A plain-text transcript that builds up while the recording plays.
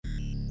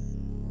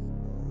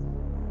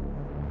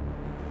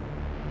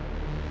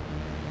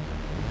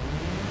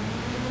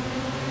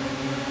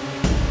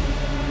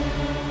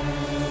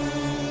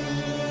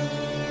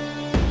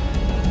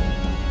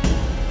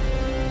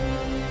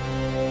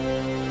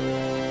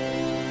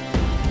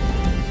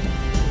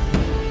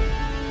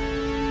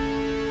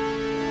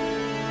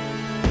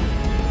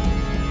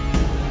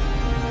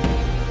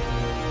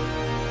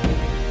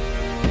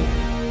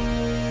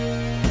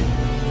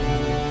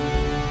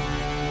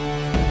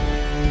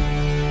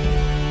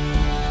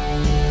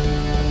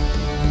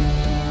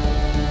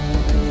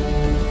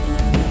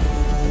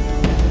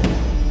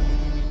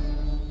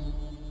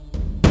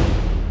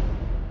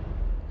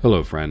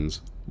Hello,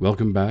 friends.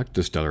 Welcome back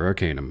to Stellar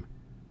Arcanum.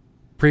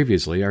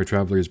 Previously, our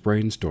travelers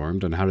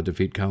brainstormed on how to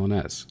defeat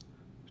Coloness.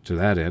 To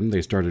that end,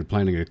 they started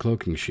planning a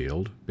cloaking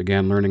shield,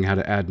 began learning how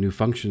to add new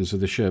functions to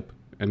the ship,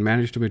 and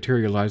managed to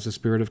materialize the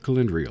spirit of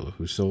Calendriel,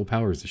 whose soul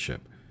powers the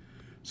ship.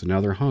 So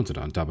now they're haunted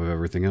on top of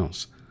everything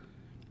else.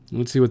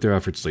 Let's see what their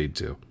efforts lead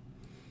to.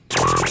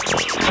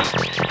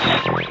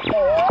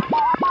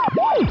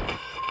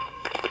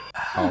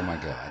 Oh my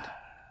god.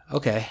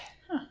 Okay.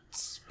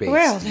 Space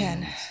Well demons.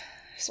 then,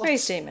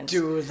 space demons.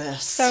 Do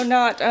this. So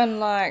not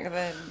unlike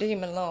the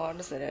demon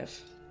lords that have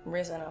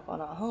risen up on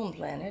our home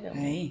planet.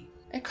 Hey,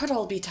 it could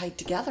all be tied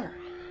together.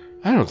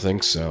 I don't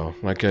think so.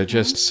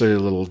 Just silly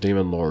little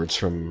demon lords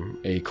from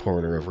a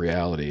corner of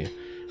reality.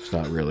 It's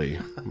not really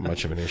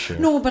much of an issue.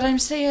 No, but I'm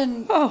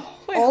saying Oh,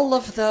 well, all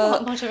of not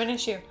the much of an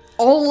issue.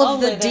 all of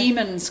Only the the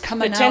demons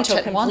coming out potential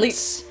at complete-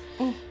 once.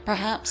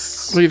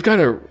 Perhaps. Well, you've got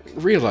to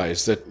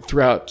realize that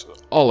throughout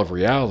all of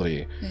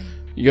reality,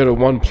 you go to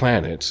one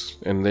planet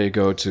and they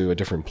go to a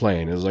different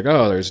plane. It's like,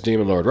 oh, there's a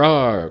demon lord,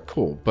 rah,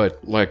 cool. But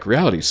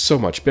reality's so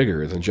much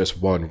bigger than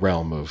just one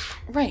realm of.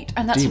 Right,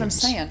 and that's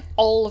demons. what I'm saying.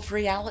 All of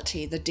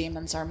reality, the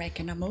demons are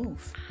making a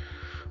move.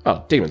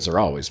 Well, demons are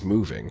always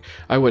moving.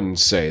 I wouldn't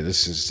say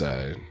this is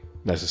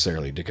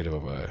necessarily indicative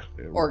of a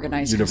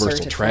Organized, universal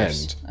concerted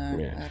trend.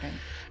 force. Yeah. Okay.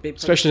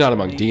 Especially not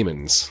among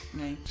demons.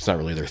 Right. It's not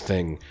really their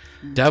thing.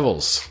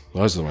 Devils,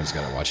 those are the ones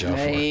you gotta watch out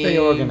for. They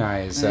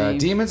organize.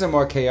 Demons are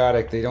more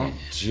chaotic. They don't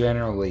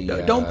generally.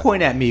 Don't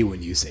point at me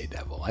when you say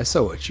devil. I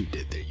saw what you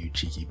did there, you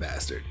cheeky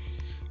bastard.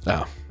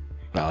 Oh,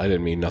 well, I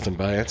didn't mean nothing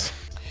by it.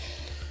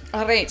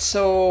 Alright,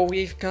 so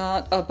we've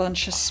got a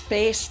bunch of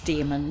space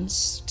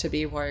demons to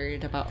be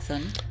worried about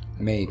then.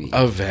 Maybe.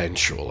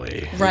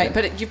 Eventually. Right,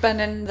 but you've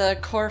been in the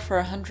core for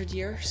 100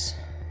 years.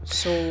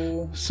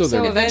 So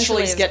they're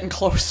eventually it's it's- getting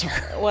closer.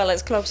 Well,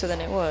 it's closer than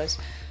it was.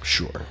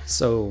 sure.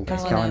 So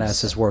Coloness.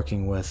 Coloness is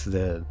working with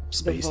the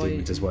space void.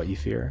 demons is what you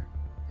fear?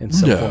 In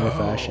some form or No.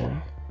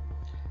 fashion?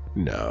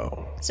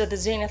 No. So the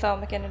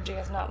xenothalmic energy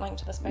is not linked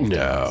to the space demons?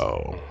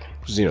 No.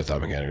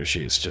 Xenothalmic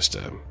energy is just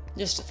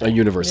Just a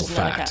universal just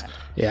another fact. kind.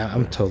 Yeah,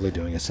 I'm totally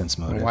doing a sense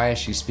motive. Why is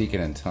she speaking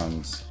in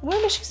tongues? When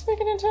is she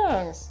speaking in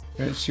tongues?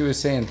 She was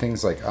saying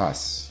things like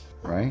us,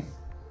 right?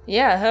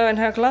 Yeah, her and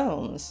her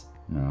clones.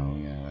 No,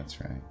 yeah, that's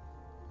right.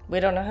 We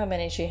don't know how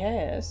many she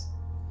has.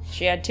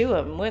 She had 2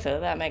 of them with her.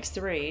 That makes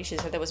 3. She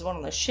said there was one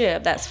on the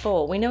ship. That's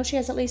 4. We know she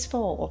has at least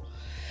 4.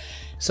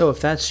 So if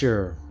that's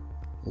your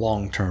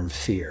long-term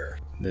fear,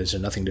 is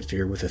there nothing to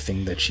fear with the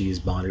thing that she's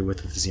bonded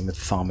with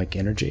xenothalmic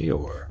energy,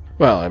 or?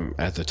 Well,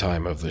 at the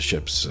time of the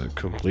ship's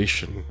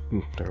completion,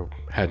 there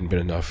hadn't been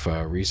enough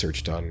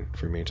research done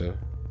for me to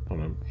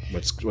know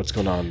what's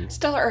going on.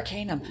 Stellar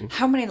Arcanum,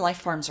 how many life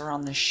forms are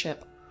on this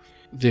ship?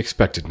 The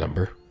expected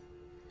number.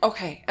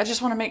 Okay, I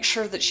just want to make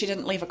sure that she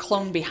didn't leave a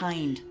clone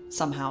behind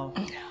somehow.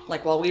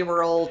 Like while we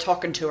were all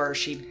talking to her,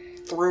 she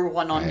threw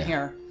one on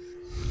here.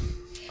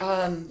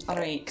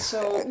 Alright,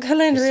 so I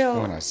Calendriel,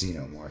 want to see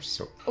no more.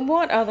 So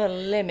what are the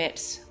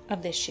limits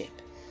of this ship?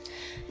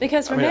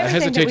 Because from I everything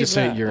that hesitate to we've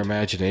say learned, your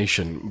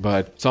imagination,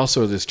 but it's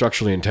also the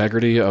structural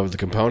integrity of the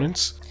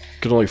components.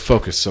 You can only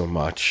focus so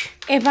much.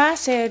 if I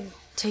said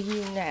to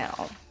you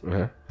now,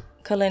 Uh-huh.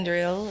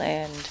 Calendriel,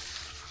 and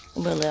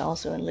will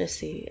also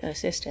enlist the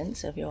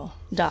assistance of your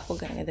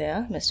doppelganger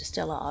there, Mr.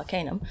 Stellar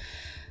Arcanum,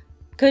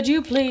 could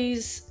you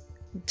please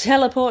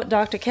teleport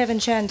Dr. Kevin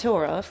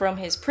Chantora from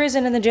his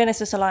prison in the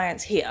Genesis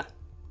Alliance here,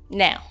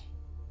 now?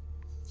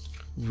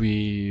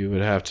 We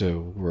would have to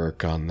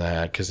work on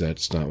that because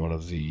that's not one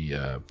of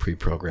the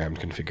pre-programmed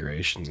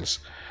configurations.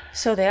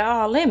 So there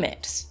are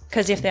limits,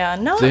 because if there are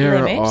no There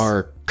limits,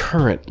 are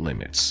current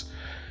limits.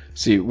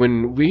 See,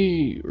 when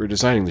we were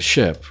designing the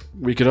ship,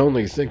 we could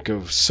only think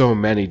of so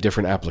many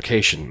different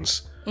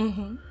applications.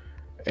 Mm-hmm.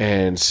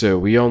 And so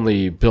we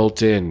only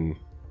built in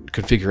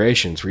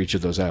configurations for each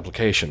of those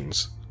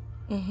applications.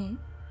 Mm-hmm.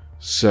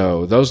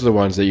 So those are the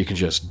ones that you can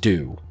just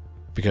do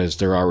because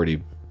they're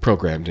already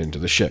programmed into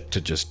the ship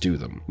to just do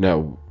them.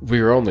 Now,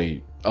 we were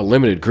only a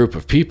limited group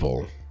of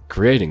people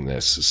creating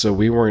this, so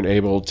we weren't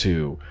able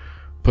to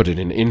put in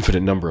an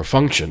infinite number of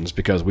functions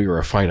because we were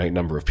a finite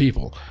number of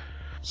people.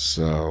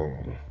 So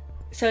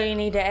you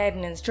need to add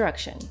an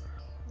instruction.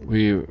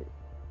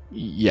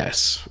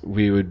 Yes,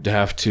 we would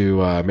have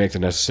to make the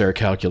necessary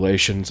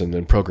calculations and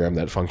then program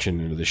that function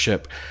into the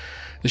ship.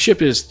 The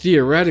ship is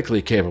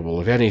theoretically capable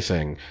of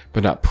anything,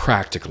 but not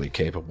practically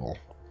capable.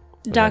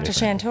 Dr.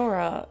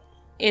 Chantora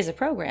is a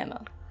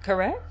programmer,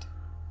 correct?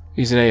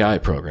 He's an AI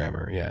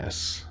programmer,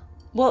 yes.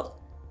 Well,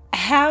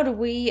 how do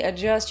we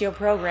adjust your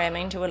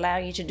programming to allow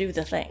you to do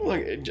the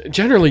thing?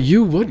 Generally,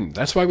 you wouldn't.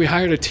 That's why we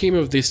hired a team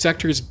of the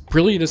sector's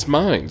brilliantest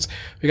minds.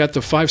 We got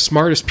the 5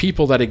 smartest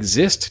people that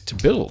exist to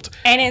build.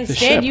 And the instead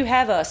ship. you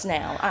have us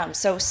now. I'm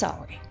so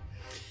sorry.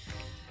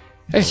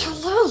 Hey,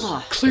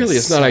 Tallulah, clearly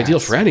it's not ideal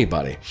for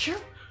anybody.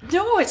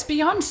 no, it's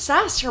beyond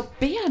sass. You're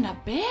being a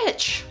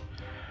bitch.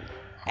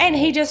 And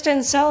he just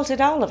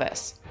insulted all of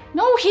us.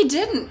 No, he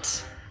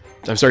didn't.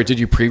 I'm sorry, did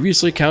you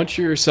previously count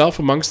yourself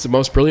amongst the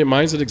most brilliant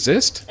minds that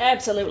exist?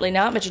 Absolutely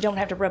not, but you don't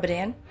have to rub it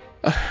in.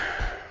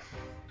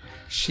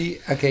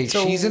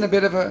 She's in a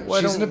bit of a mood.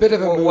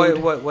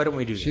 Why don't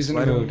we do this? She's in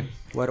a mood.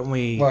 Why don't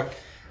we Look,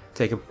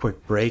 take a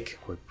quick break,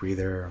 quick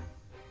breather,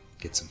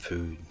 get some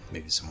food,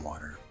 maybe some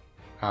water.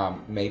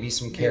 maybe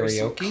some Maybe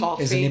some karaoke.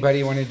 coffee. Does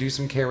anybody want to do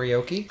some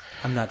karaoke?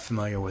 I'm not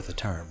familiar with the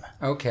term.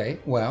 Okay,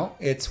 well,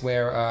 it's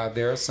where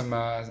there are some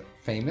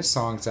famous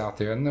songs out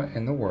there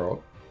in the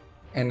world,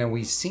 and then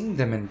we sing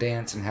them and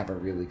dance and have a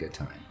really good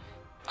time.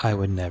 I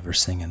would never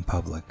sing in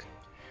public.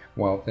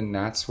 Well, then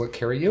that's what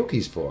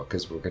karaoke's for,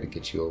 because we're gonna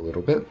get you a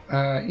little bit,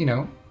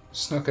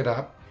 snook it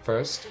up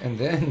first, and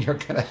then you're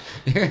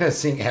gonna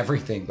sing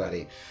everything,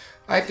 buddy.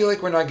 I feel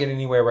like we're not getting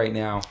anywhere right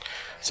now.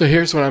 So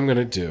here's what I'm going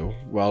to do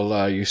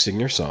while you sing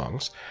your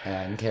songs.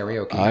 And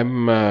karaoke.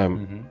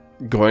 I'm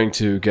going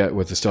to get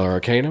with the Stellar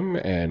Arcanum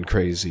and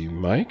Crazy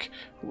Mike.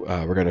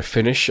 We're going to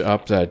finish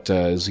up that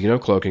Xeno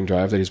cloaking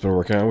drive that he's been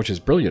working on, which is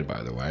brilliant,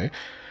 by the way.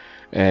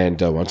 And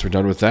once we're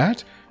done with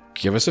that,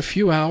 give us a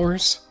few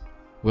hours.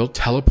 We'll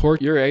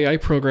teleport your AI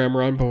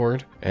programmer on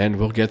board, and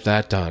we'll get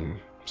that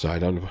done. So I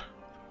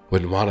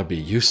wouldn't want to be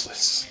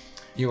useless.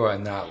 You are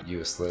not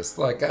useless.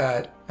 Like,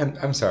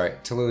 I'm sorry.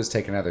 Tallulah's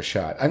take another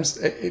shot.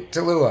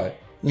 Tallulah,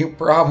 you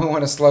probably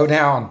want to slow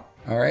down.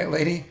 All right,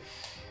 lady?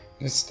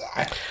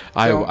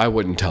 I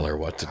wouldn't tell her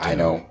what to do. I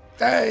don't.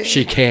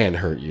 She can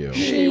hurt you.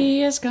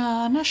 She is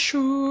gonna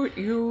shoot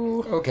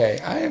you. Okay,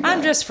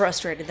 I'm just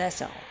frustrated,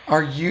 that's all.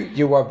 Are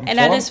you are... And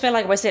I just feel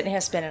like we're sitting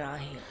here spinning our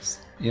heels.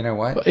 You know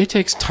what? But it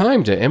takes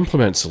time to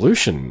implement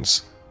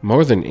solutions.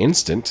 More than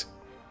instant.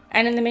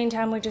 And in the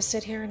meantime, we just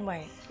sit here and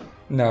wait.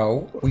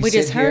 No. We sit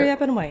just hurry here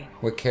up and wait.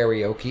 with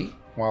karaoke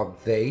while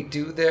they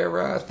do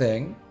their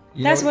thing.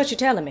 That's what you're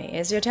telling me,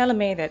 is you're telling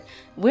me that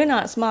we're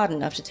not smart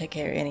enough to take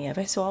care of any of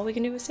it, so all we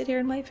can do is sit here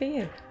and wait for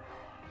you.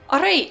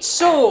 All right,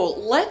 so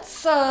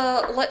let's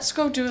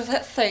go do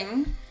that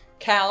thing,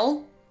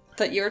 Cal,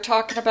 that you're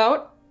talking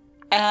about,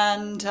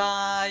 and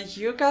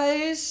you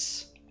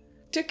guys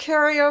do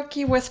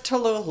karaoke with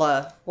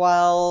Tallulah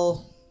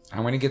while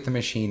I'm going to get the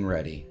machine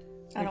ready.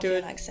 I don't do feel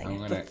it. like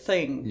singing. the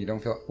thing. You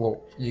don't feel...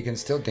 Well, you can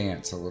still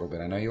dance a little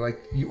bit. I know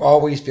you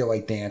always feel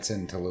like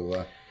dancing,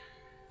 Tallulah.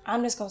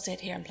 I'm just going to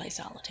sit here and play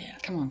solitaire.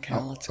 Come on,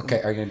 Cal, let's go.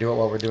 Okay, are you going to do it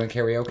while we're doing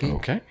karaoke?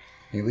 Okay.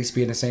 Can you at least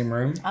be in the same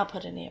room? I'll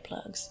put in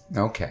earplugs.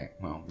 Okay,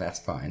 well, that's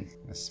fine.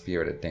 The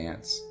spirit of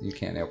dance. You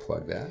can't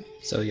plug that.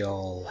 So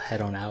y'all head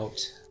on out.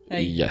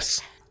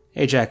 Yes.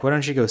 Hey, Jack, why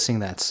don't you go sing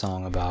that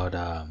song about,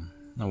 I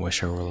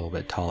wish I were a little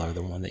bit taller,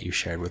 the one that you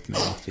shared with me,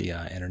 the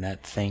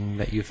internet thing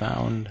that you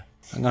found.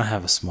 I'm going to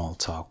have a small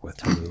talk with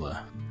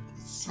Tallulah.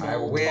 I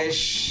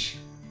wish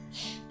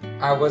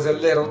I was a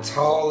little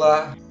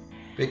taller,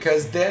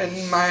 because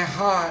then my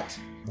heart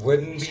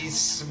wouldn't be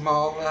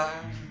smaller.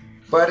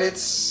 But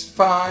it's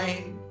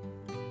fine,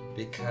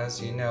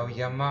 because you know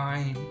you're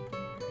mine,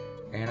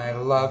 and I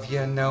love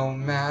you no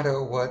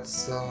matter what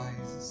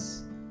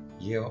size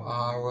you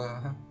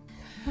are.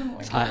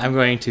 I'm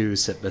going to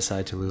sit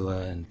beside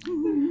Tallulah, and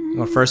I'm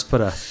going to first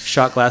put a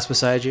shot glass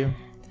beside you,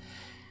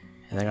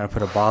 and then I'm going to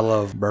put a bottle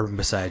of bourbon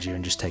beside you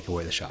and just take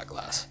away the shot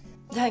glass.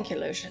 Thank you,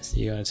 Lucius.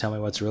 You going to tell me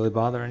what's really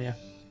bothering you?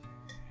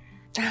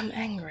 I'm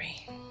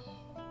angry.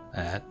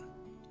 At?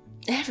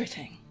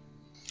 Everything.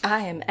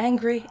 I am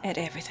angry at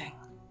everything.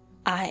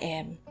 I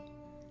am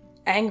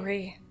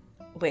angry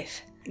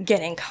with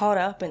getting caught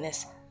up in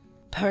this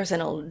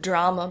personal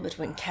drama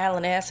between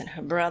Calaness and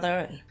her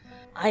brother, and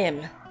I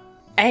am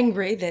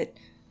angry that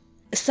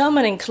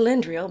summoning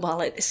Calendriel, while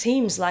it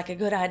seems like a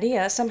good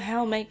idea,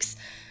 somehow makes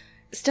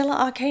Stellar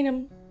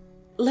Arcanum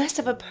less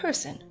of a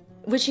person,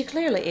 which he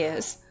clearly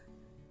is.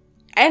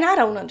 And I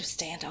don't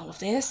understand all of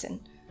this,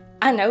 and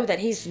I know that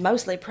he's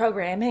mostly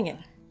programming,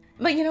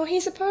 but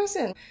he's a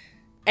person.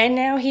 And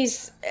now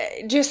he's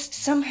just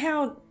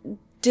somehow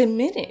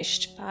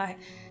diminished by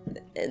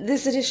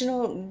this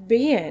additional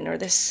being, or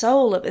the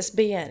soul of this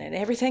being, and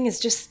everything is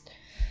just...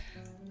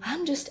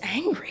 I'm just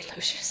angry,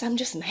 Lucius. I'm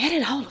just mad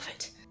at all of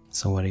it.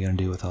 So what are you going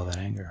to do with all that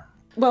anger?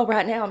 Well,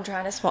 right now I'm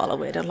trying to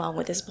swallow it along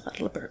with this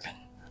bottle of bourbon.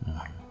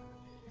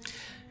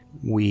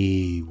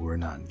 We were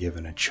not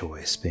given a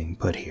choice being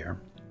put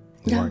here.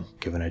 We No. weren't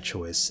given a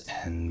choice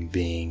and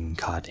being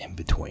caught in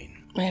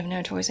between. We have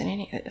no choice in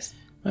any of this.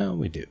 Well,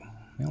 we do.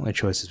 The only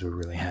choices we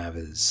really have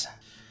is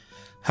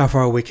how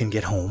far we can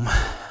get home,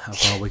 how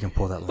far we can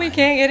pull that line. We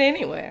can't get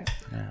anywhere.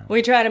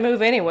 We try to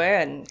move anywhere,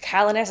 and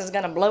Calaness is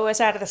going to blow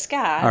us out of the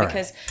sky All right.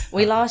 because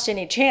we lost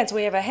any chance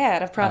we ever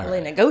had of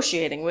properly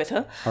negotiating with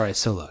her. All right,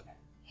 so look.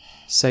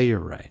 Say you're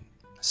right.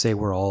 Say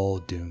we're all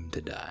doomed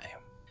to die.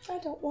 I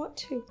don't want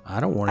to. I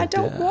don't want I to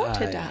don't want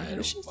to I die, don't-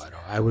 Lucius.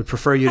 I would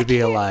prefer you to be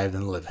alive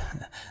than live.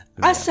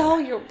 I saw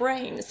your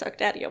brain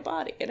sucked out of your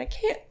body, and I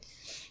can't.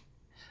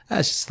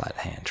 That's just a slight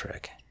hand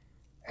trick.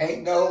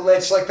 Ain't no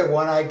lich like the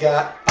one I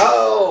got.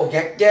 Oh,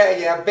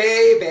 yeah,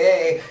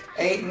 baby.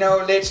 Ain't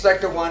no lich like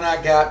the one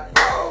I got.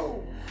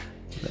 Oh.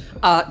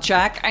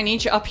 Jack, I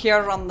need you up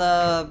here on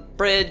the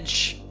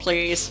bridge,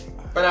 please.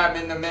 But I'm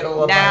in the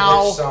middle of Now.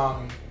 my lich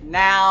song.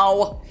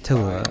 Now.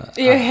 Tallulah,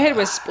 Your head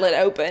was split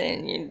open,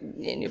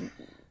 and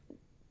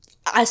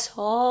I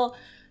saw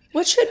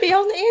what should be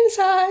on the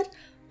inside,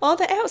 on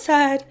the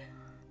outside.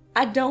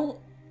 I don't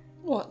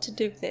want to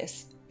do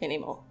this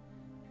anymore.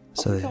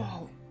 So Go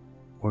home.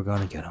 we're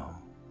gonna get home.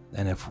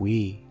 And if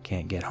we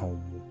can't get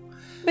home,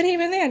 But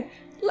even then,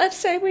 let's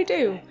say we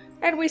do,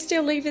 and we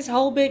still leave this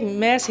whole big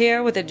mess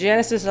here with the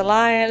Genesis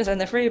Alliance and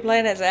the Free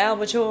Planets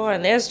Albator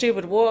and their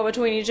stupid war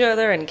between each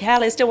other, and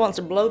Callie still wants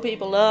to blow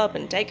people up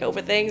and take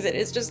over things, and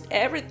it's just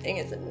everything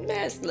is a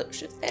mess,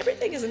 Lucius.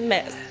 Everything is a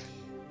mess.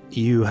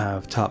 you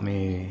have taught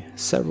me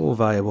several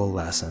valuable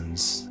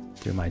lessons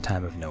through my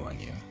time of knowing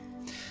you.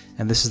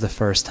 And this is the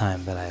first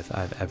time that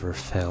I've ever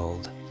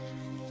failed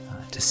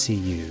to see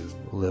you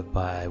live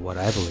by what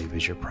I believe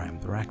is your prime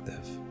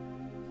directive.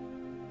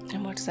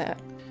 And what's that?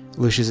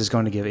 Lucius is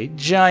going to give a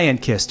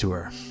giant kiss to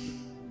her.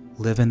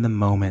 Live in the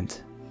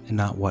moment and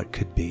not what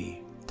could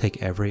be.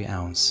 Take every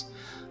ounce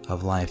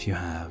of life you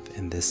have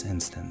in this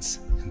instance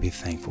and be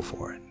thankful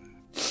for it.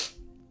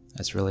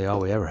 That's really all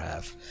we ever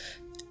have.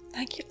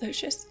 Thank you,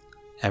 Lucius.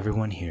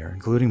 Everyone here,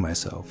 including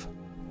myself,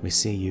 we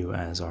see you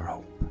as our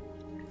hope.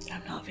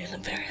 I'm not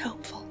feeling very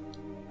hopeful.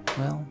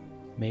 Well,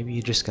 maybe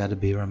you just got to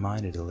be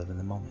reminded to live in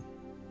the moment.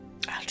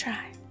 I'll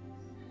try.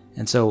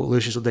 And so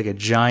Lucius will take a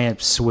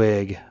giant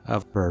swig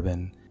of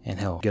bourbon and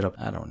he'll get up.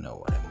 I don't know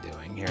what I'm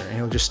doing here. And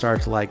he'll just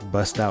start to like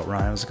bust out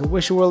rhymes. Like, I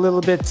wish you were a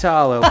little bit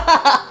taller.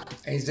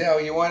 Hey, Zell,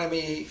 you wanted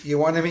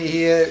me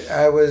here.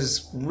 I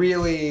was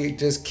really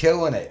just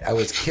killing it. I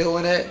was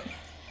killing it.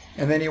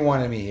 And then you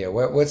wanted me here.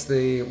 What's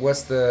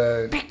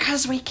the...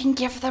 Because we can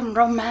give them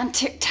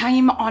romantic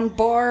time on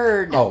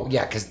board. Oh,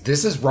 yeah, because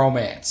this is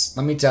romance.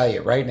 Let me tell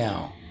you right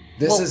now.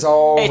 This is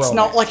all It's romance.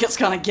 not like it's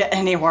gonna get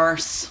any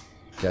worse.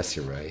 Yes,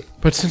 you're right.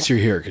 But since you're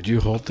here, could you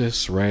hold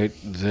this right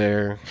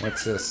there?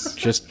 What's this?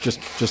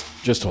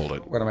 Just hold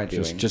it. What am I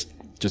doing?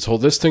 Just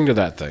hold this thing to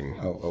that thing.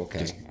 Oh,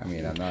 okay. I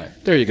mean, I'm not...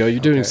 There you go.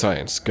 You're doing Okay.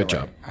 science. Good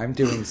job. I'm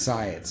doing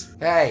science.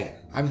 Hey,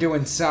 I'm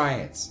doing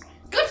science.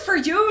 Good for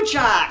you,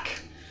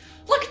 Jack.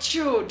 Look at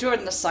you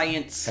doing the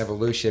science.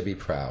 Evolution, be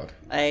proud.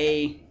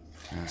 Aye.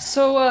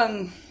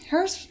 So,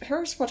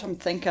 here's what I'm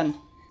thinking.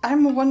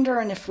 I'm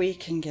wondering if we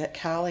can get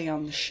Callie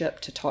on the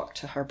ship to talk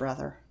to her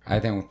brother. I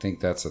don't think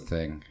that's a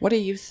thing. What do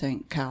you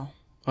think, Cal?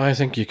 I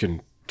think you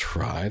can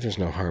try. There's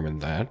no harm in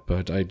that.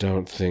 But I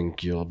don't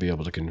think you'll be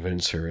able to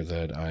convince her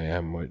that I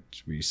am what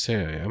we say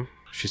I am.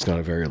 She's gone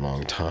a very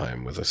long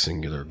time with a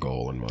singular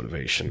goal and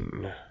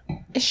motivation.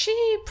 Is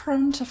she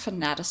prone to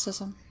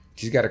fanaticism?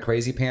 She's got a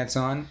crazy pants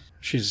on.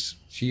 She's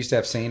She used to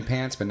have sane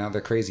pants, but now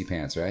they're crazy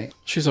pants, right?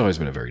 always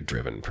been a very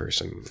driven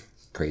person.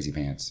 Crazy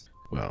pants.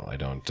 Well, I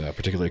don't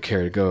particularly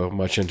care to go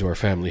much into our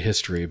family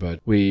history, but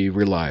we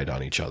relied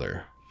on each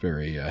other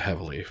very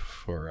heavily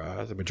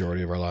for the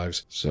majority of our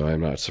lives. So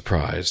I'm not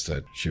surprised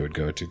that she would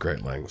go to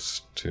great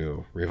lengths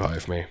to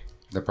revive me.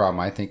 The problem,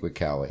 I think, with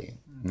Callie,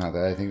 not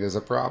that I think there's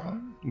a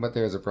problem, but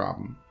there's a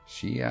problem.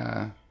 She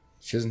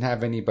doesn't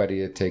have anybody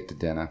to take to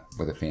dinner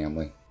with a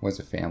family. What's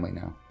a family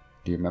now?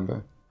 Do you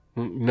remember?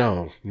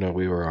 No,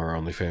 we were our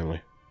only family.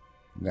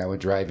 That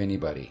would drive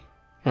anybody.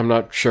 I'm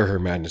not sure her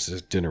madness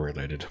is dinner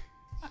related.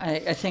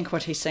 I think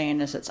what he's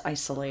saying is it's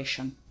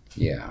isolation.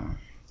 Yeah,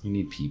 you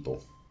need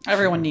people.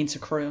 Everyone needs a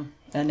crew.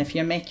 And if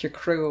you make your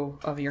crew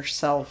of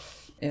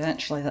yourself,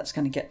 eventually that's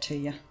going to get to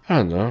you.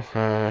 I don't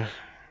know.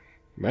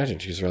 Imagine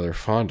she's rather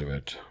fond of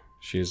it.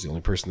 She is the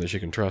only person that she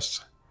can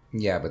trust.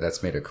 Yeah, but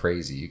that's made her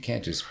crazy. You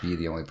can't just be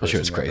the only person. Well, she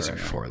was you crazy ever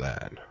know. before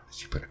that.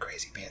 She put her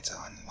crazy pants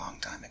on a long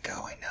time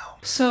ago, I know.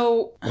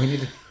 So, We need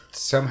to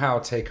somehow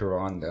take her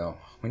on, though.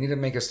 We need to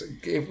make us...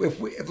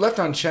 If left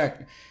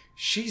unchecked,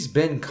 she's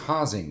been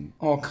causing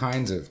all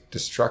kinds of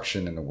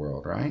destruction in the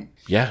world, right?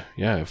 Yeah,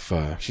 if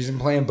She's been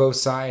playing both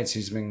sides.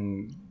 She's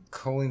been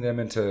calling them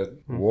into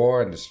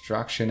war and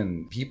destruction,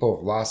 and people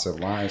have lost their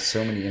lives.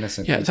 So many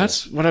innocent people.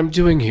 that's what I'm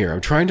doing here.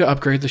 I'm trying to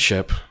upgrade the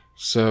ship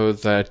so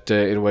that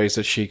in ways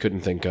that she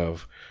couldn't think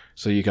of,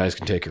 so you guys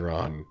can take her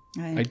on.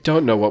 I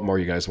don't know what more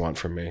you guys want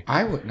from me.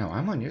 I would... No,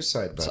 I'm on your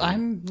side, buddy.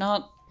 I'm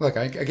not... Look,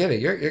 I get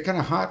it. You're kind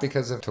of hot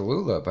because of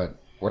Tallulah,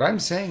 but what I'm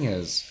saying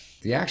is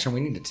the action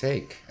we need to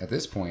take at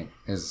this point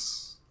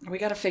is... We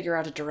got to figure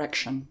out a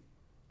direction.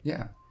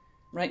 Yeah.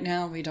 Right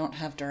now, we don't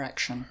have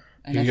direction.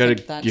 And You I gotta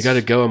think that's... you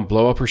gotta go and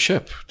blow up her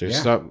ship. There's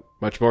Yeah. not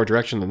much more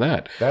direction than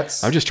that.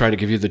 That's... I'm just trying to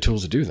give you the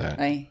tools to do that.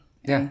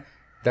 Yeah.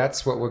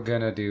 That's what we're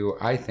going to do,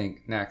 I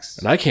think, next.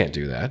 And I can't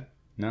do that.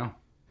 No.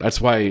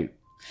 That's why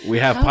we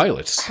have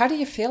pilots. How do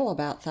you feel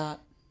about that?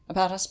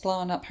 About us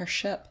blowing up her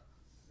ship?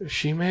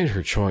 She made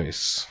her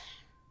choice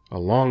a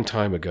long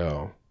time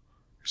ago.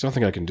 There's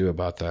nothing I can do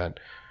about that.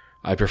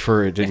 I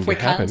prefer it didn't If we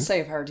happen. can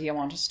save her, do you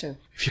want us to?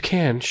 If you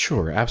can,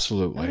 sure,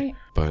 absolutely. Right.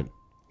 But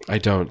I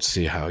don't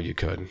see how you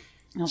could.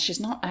 Well, she's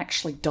not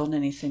actually done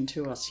anything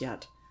to us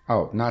yet.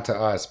 Oh, not to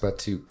us, but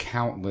to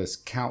countless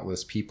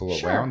people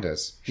around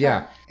us.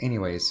 Yeah.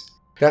 Anyways,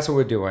 that's what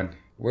we're doing.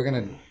 We're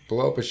going to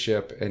blow up a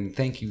ship, and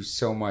thank you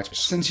so much.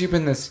 Since you've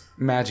been this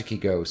magic-y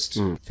ghost,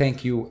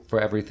 thank you for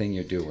everything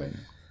you're doing.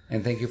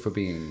 And thank you for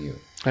being you.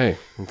 Hey,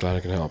 I'm glad I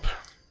can help.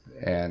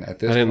 And at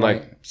this I didn't point...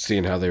 like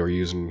seeing how they were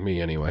using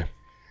me anyway.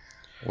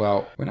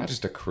 Well, we're not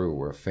just a crew,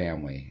 we're a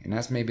family. And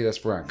that's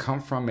where I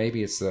come from.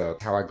 Maybe it's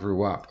how I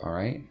grew up, all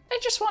right? I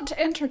just want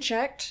to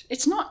interject.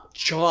 It's not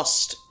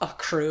just a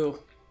crew.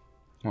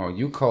 Well,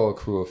 you call a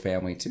crew a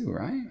family too,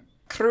 right?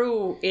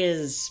 Crew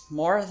is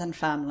more than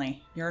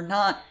family. You're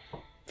not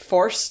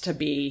forced to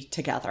be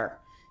together.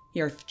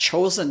 You're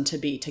chosen to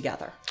be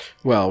together.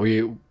 Well,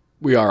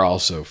 we are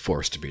also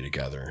forced to be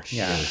together.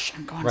 Yeah. Shh,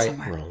 I'm going Right,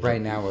 somewhere.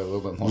 right now we're a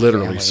little bit more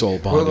Literally family. soul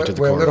bonded to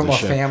the we're core a little of the more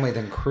ship. family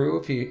than crew,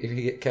 if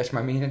you catch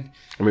my meaning.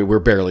 I mean, we're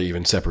barely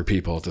even separate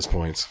people at this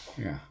point.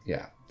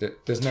 Yeah.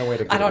 There's no way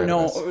to get I don't rid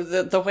know. of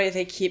this. The way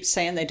they keep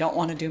saying they don't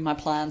want to do my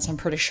plans, I'm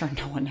pretty sure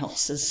no one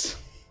else is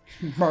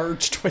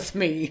merged with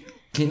me.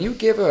 Can you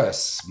give a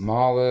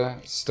smaller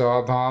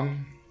star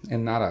bomb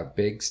and not a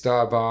big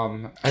star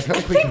bomb? I feel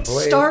like we can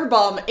play.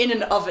 Starbomb in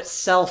and of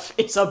itself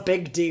is a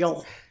big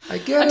deal. I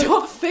get I it.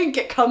 don't think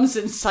it comes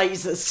in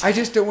sizes. I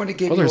just don't want to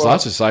give Well, you there's a-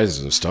 lots of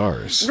sizes of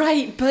stars.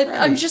 Right, but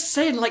I'm just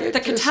saying, like, It the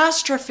just-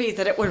 catastrophe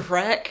that it would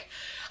wreck,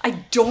 I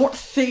don't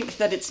think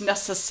that it's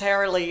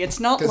necessarily, it's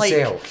not like...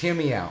 Gazelle, hear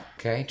me out,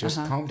 okay? Just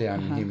calm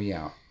down and hear me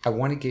out. I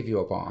want to give you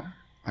a bomb.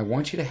 I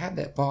want you to have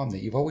that bomb that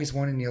you've always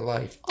wanted in your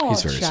life. Oh,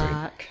 He's very sweet.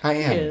 Jack. I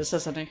am. He is,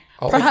 isn't he?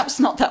 Oh, Perhaps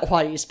not that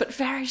wise, but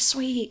very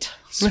sweet.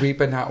 Sweet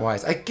but not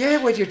wise. I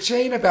get what you're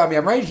saying about me.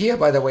 I'm right here,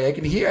 by the way. I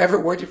can hear every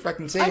word you're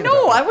fucking saying. I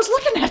know, about I was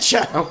looking at you.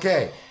 me.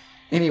 Okay.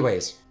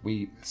 Anyways,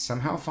 we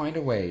somehow find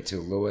a way to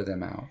lure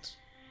them out.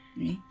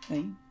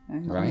 I'm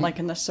Right.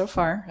 liking this so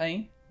far,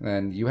 right?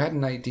 And you had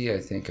an idea,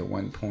 I think, at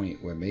one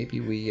point where maybe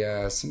we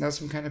send out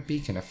some kind of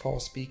beacon, a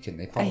false beacon.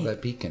 They follow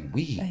that beacon.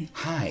 We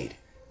hide.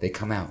 They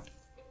come out.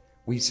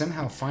 We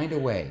somehow find a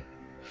way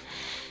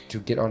to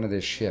get onto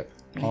this ship,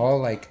 all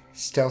like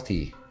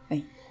stealthy.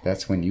 Aye.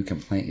 That's when you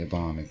can plant your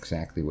bomb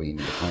exactly where you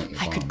need to plant your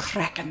I bomb. could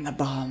crack in the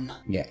bomb.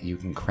 Yeah, you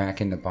can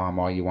crack in the bomb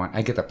all you want.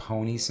 I get the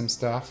pony some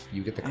stuff.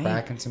 You get the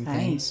crack in some Aye,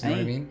 things. You know what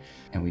I aye. mean?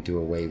 And we do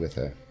away with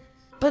a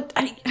But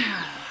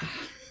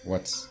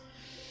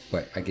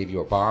what? I gave you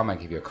a bomb. I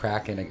gave you a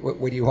crack in. What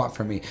do you want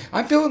from me?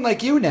 I'm feeling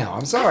like you now.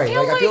 I'm sorry.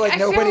 I feel like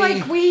nobody.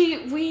 I feel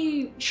like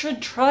we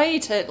should try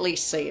to at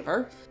least save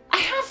her. I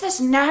have this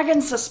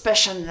nagging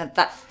suspicion that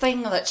that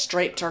thing that's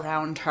draped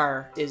around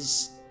her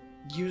is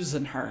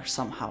using her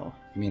somehow.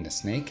 You mean the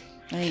snake?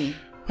 Hey.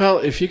 Well,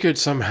 if you could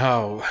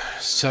somehow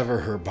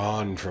sever her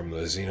bond from the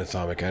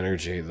xenothomic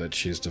energy that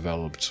she's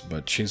developed,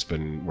 but she's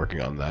been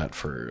working on that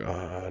for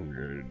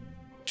 100,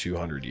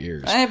 200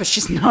 years. Hey, but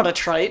she's not a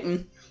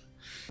Triton.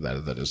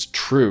 That is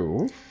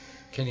true.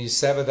 Can you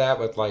sever that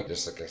with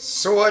just like a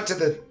sword to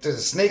the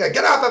snake? Like,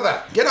 get off of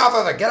it! Get off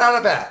of it! Get out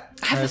of it!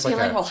 I have a It's like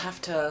feeling we'll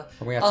have to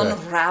We have to-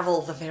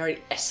 unravel the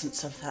very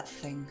essence of that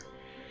thing.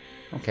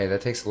 Okay,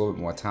 that takes a little bit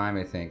more time,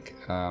 I think.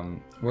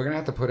 We're gonna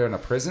have to put her in a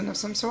prison of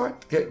some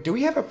sort. Do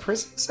we have a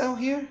prison cell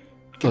here?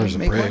 Can There's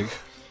we a make brig. one?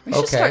 We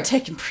should Okay. start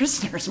taking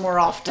prisoners more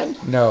often.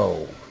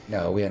 No,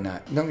 we are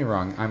not. Don't get me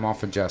wrong. I'm all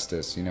for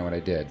justice. You know what I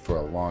did for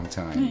a long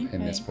time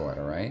in this port,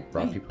 all right?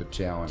 Brought people to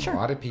jail. And a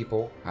lot of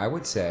people, I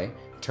would say,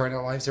 turn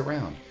their lives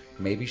around.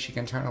 Maybe she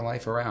can turn her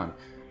life around.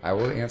 I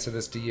will answer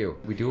this to you.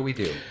 We do what we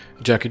do.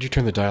 Jack, could you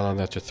turn the dial on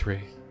that to 3?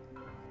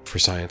 For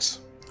science.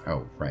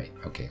 Oh, right.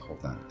 Okay, hold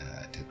on.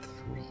 To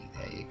 3.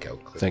 There you go.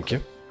 Click, Thank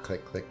you.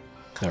 Click, click.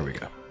 There we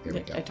go. There we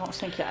go. I don't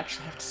think you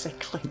actually have to say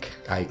click.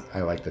 I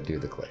like to do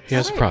the click. He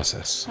has a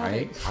process.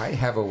 I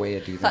have a way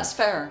to do that. That's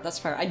fair. That's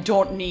fair. I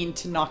don't mean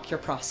to knock your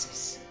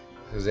process.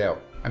 Giselle,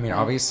 I mean,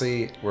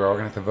 obviously, we're all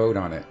gonna have to vote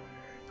on it,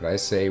 but I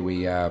say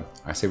we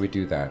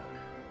do that.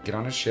 Get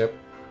on a ship,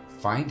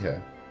 find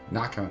her,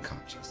 knock her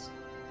unconscious.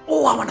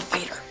 Oh, I want to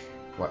fight her.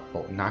 What?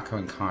 Well, knock her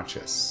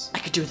unconscious. I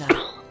could do that.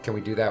 Can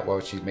we do that while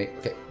she's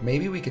okay,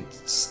 maybe we could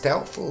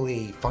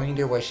stealthily find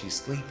her while she's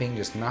sleeping,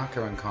 just knock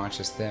her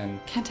unconscious. Then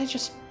Can't I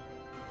just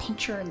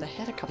punch her in the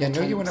head a couple yeah, times?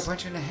 no, you want to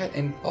punch her in the head.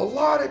 And a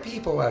lot of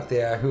people out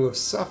there who have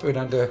suffered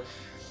under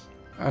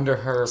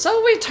her.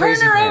 So we turn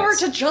crazy her over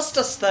pants. to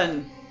justice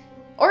then.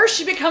 Or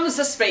she becomes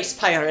a space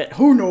pirate.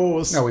 Who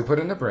knows? No, we put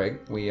her in the brig.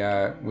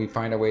 We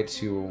find a way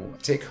to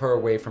take her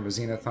away from her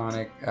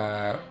xenothonic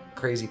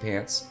crazy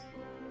pants,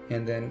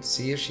 and then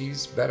see if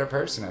she's a better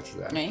person after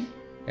that. Me?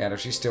 And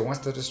if she still wants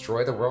to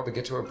destroy the world to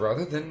get to her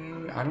brother,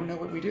 then I don't know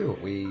what we do.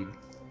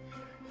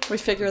 We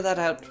figure that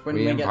out when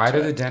we get invite to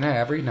her to it. dinner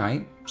every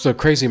night. So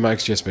Crazy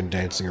Mike's just been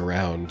dancing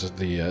around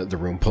the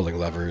room, pulling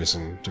levers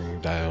and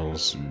doing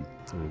dials,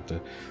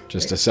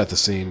 just to set the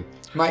scene.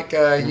 Mike,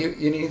 you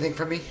need anything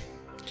from me?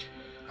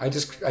 I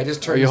just turned. Are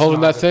you this holding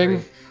on that to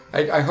thing?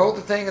 3. I hold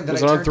the thing and then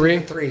Is I it on turn 3?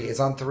 to 3. It's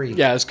on 3.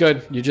 Yeah, it's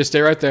good. You just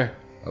stay right there.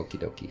 Okie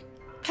dokie.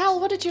 Cal,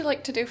 what did you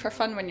like to do for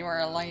fun when you were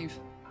alive?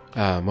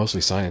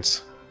 Mostly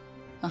science.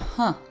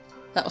 Uh-huh.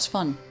 That was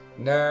fun.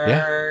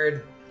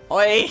 Nerd.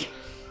 Oi!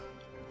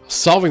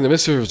 Solving the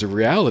mysteries of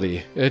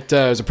reality. It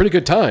was a pretty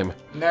good time.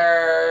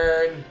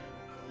 Nerd.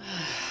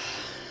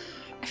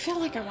 I feel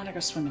like I want to go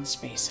swim in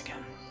space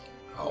again.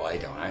 Oh, I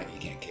don't. You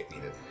can't get me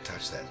to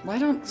touch that. Why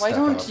don't Stuff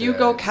out you there.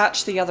 go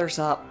catch the others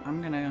up?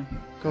 I'm gonna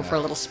go for a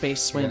little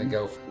space I'm gonna swim.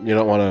 go. You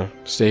don't want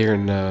to stay here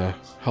and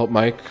help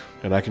Mike,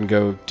 and I can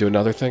go do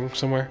another thing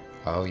somewhere?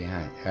 Oh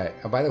yeah.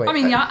 Oh, by the way, I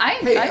mean, yeah, I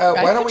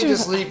why don't could we do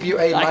just that. leave you?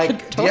 Hey, I Mike, could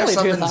do you have totally do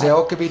something that.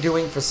 Zell could be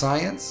doing for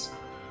science?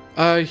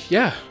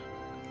 Yeah.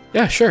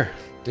 Yeah, sure.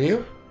 Do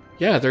you?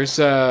 Yeah, there's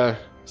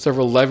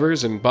several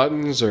levers and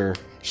buttons or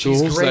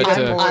She's tools great that.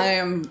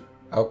 at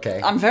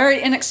Okay. I'm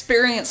very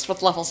inexperienced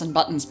with levels and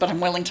buttons, but I'm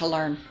willing to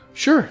learn.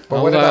 Sure.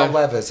 But what about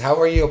levers? How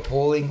are you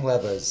pulling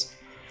levers?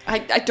 I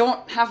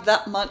don't have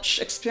that much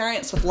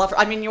experience with lever.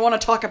 I mean, you want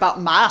to talk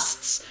about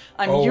masts?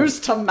 I'm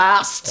used to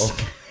masts.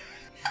 Okay.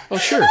 Oh,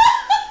 sure.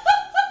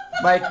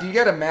 Mike, do you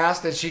got a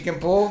mast that she can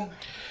pull?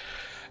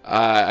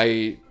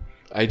 I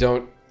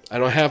don't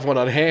have one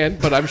on hand,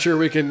 but I'm sure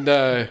we can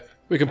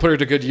put her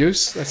to good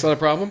use. That's not a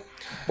problem.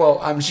 Well,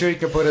 I'm sure you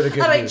can put it a good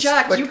All right, use.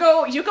 Jack, Look,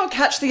 you go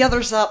catch the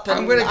others up, and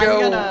I'm gonna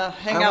go.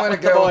 hang out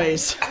with the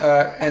boys.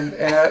 And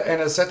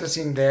I set the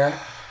scene there.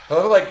 I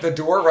love like the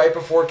door right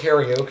before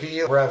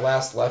karaoke, where I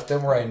last left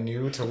him, where I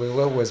knew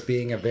Tallulah was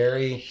being a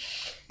very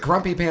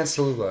grumpy pants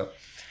Tallulah.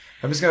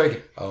 I'm just gonna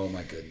like, oh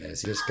my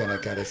goodness, just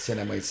gotta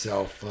center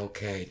myself.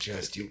 Okay,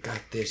 just you got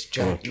this,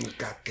 Jack. You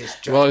got this,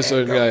 Jack. Well, and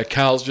so go.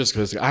 Cal's just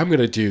goes, I'm going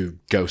to do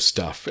ghost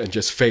stuff and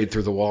just fade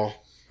through the wall.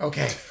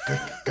 Okay, good.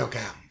 Go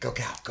Cal, go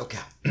Cal, go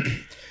Cal.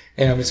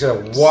 And I'm just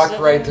gonna walk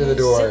right through the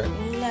door.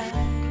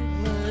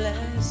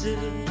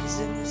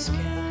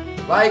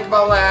 Like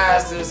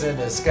molasses in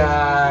the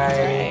sky.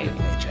 Hey,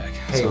 Jack.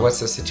 Hey, what's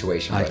the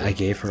situation, buddy? I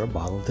gave her a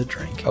bottle to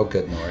drink. Oh,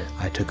 good lord.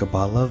 I took a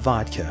bottle of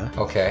vodka,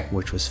 Okay.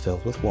 which was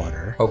filled with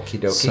water. Okie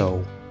dokie.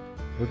 So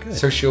we're good.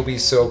 So she'll be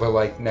sober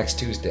like next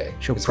Tuesday.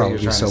 She'll is what you're probably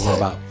be trying to sober say.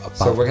 about-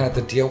 So we're gonna have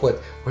to deal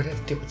with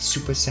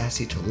super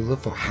sassy Tallulah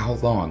for how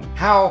long?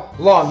 How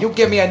long? You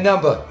give me a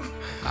number.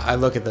 I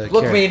look at the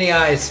Look me in the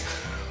eyes.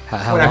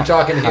 how when I'm long-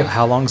 talking to you.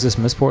 How long's this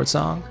Missport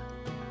song?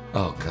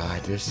 Oh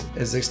God, is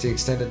this the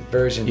extended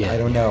version? Yeah. I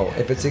don't know.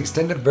 If it's the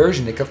extended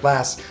version, it could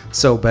last.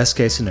 So best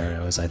case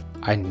scenario is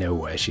I know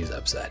why she's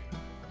upset.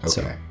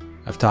 So Okay.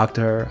 I've talked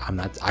to her.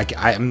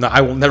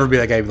 I will never be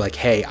that guy. Be like,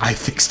 hey, I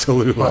fixed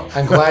Tallulah. Well,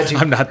 I'm glad you-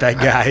 I'm not that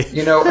guy.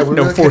 You know, we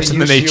no really force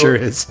could've in the used nature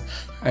you- is.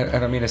 I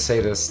don't mean to say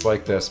this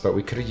like this, but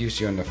we could have used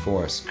you in the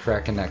Force,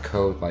 cracking that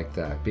code like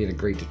that, being a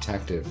great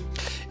detective.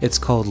 It's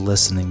called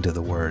listening to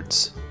the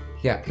words.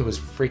 Yeah, it was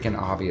freaking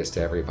obvious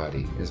to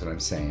everybody, is what I'm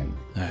saying.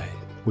 All right.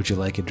 Would you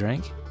like a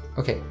drink?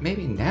 Okay,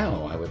 maybe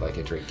now I would like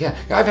a drink. Yeah,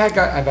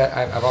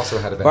 I've also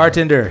had a bad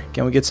Bartender,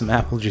 can we get some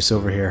apple juice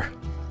over here?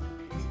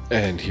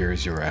 And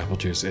here's your apple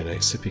juice in a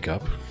sippy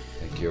cup.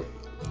 Thank you.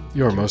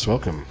 You're most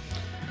welcome.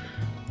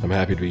 I'm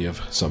happy to be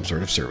of some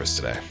sort of service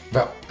today.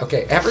 Well,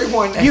 okay,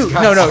 everyone. has You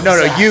got no some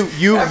sass.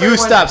 you Everyone-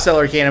 stop,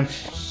 Cellar Cannon.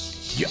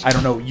 I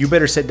don't know. You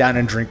better sit down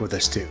and drink with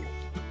us too.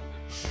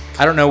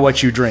 I don't know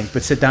what you drink,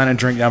 but sit down and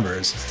drink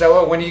numbers.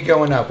 Stella, when are you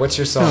going up? What's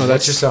your song? No, What's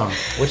that's- your song?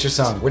 What's your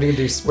song? What are you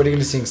gonna do? What are you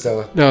gonna sing,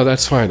 Stella? No,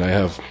 that's fine. I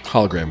have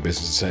hologram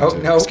business to Oh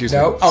attend to. no, Excuse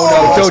no. me.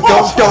 Oh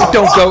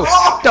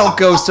no! Don't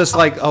ghost us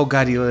like. Oh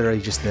God, he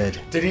literally just did.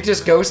 Did he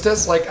just ghost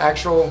us like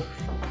actual?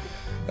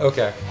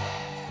 Okay.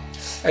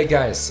 Hey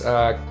guys,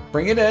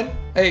 bring it in.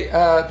 Hey,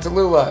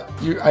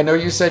 Tallulah, I know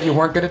you said you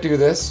weren't gonna do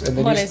this, and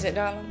then What is it,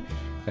 darling?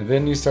 And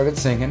then you started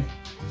singing.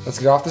 Let's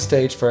get off the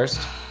stage first.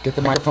 Get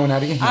the microphone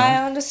out of your hand.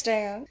 I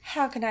understand.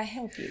 How can I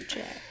help you,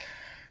 Jack?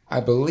 I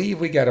believe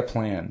we got a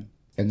plan.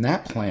 And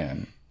that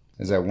plan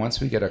is that once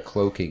we get our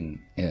cloaking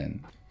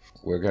in,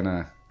 we're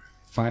gonna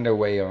find our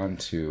way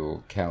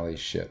onto Callie's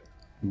ship.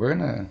 We're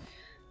gonna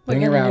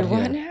bring her out do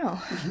what here.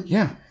 now?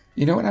 Yeah.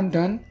 You know what I'm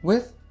done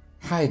with?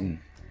 Hiding.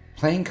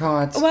 Playing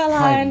cards. Well, I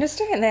hiding.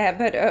 understand that,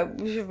 but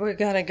we're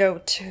gonna go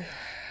to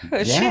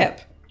a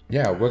ship.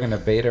 Yeah, we're gonna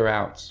bait her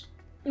out.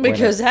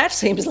 Because that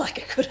seems like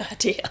a good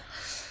idea.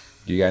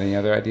 Do you got any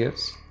other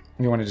ideas?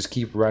 You want to just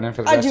keep running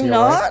for the I rest do of your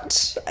life?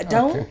 not. I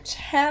don't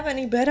have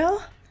any better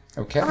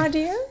Okay.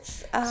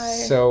 ideas.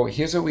 So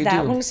here's what we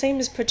That do. one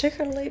seems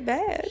particularly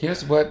bad.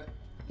 Here's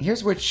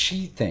what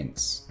she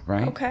thinks,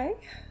 right? Okay.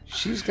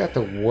 She's got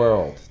the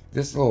world,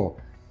 this little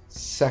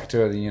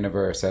sector of the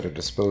universe at her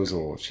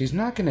disposal. She's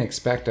not going to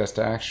expect us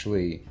to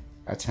actually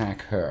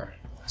attack her.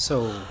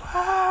 So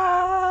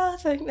I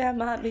think that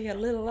might be a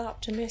little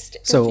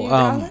optimistic. of you,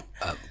 darling.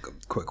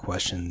 quick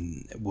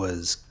question: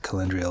 was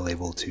Calendriel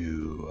able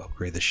to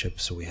upgrade the ship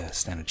so we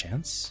stand a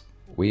chance?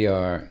 We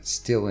are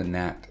still in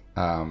that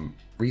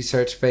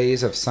research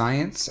phase of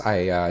science.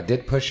 I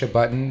did push a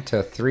button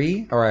to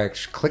 3, or I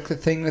clicked the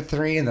thing to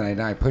 3, and then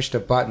I pushed a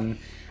button.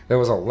 There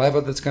was a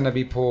lever that's going to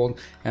be pulled,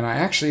 and I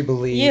actually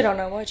believe You don't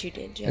know what you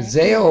did, Jack.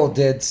 Zale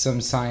did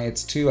some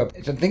science too. I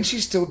think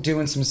she's still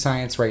doing some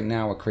science right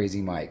now with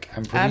Crazy Mike.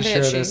 I'm pretty I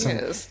sure bet she there's some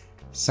is.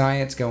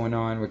 science going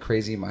on with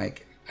Crazy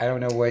Mike. I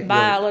don't know what.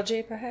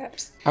 Biology,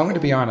 perhaps. I'm going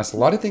to be honest. A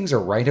lot of things are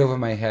right over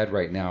my head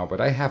right now,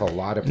 but I have a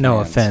lot of. No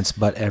plans. offense,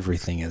 but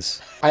everything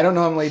is. I don't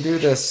normally do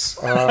this.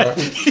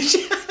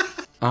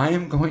 I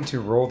am going to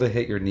roll to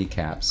hit your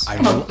kneecaps,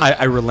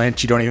 I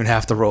relent. You don't even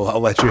have to roll. I'll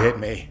let you hit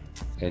me.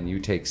 and you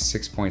take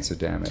 6 points of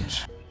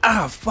damage.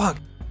 Ah, fuck.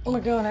 We're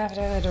going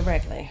after her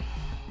directly.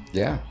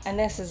 Yeah, And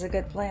this is a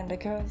good plan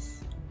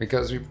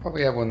because we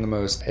probably have one of the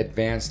most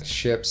advanced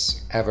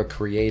ships ever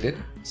created.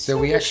 So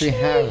we actually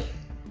have.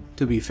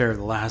 To be fair,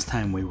 the last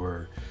time we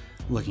were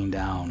looking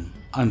down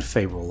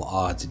unfavorable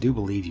odds, I do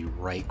believe you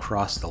right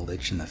crossed the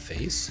lich in the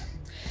face.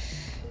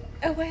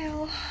 Oh,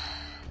 well.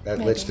 That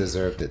Maybe. lich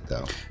deserved it,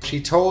 though.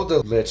 She told the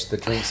lich to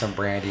drink some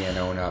brandy and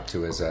own up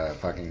to his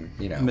fucking,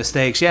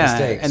 Mistakes, yeah.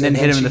 mistakes. And then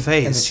hit him in the And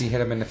then face. she hit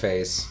him in the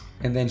face.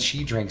 And then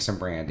she drank some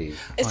brandy.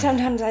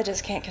 Sometimes I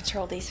just can't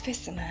control these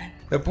fists of mine.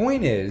 The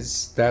point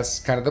is,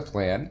 that's kind of the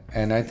plan,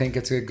 and I think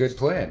it's a good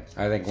plan.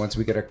 I think once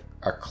we get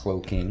a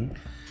cloaking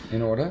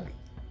in order,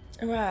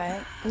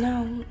 Right.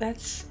 No,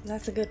 that's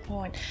a good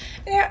point.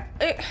 Now,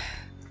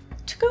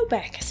 to go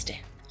back a step.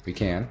 we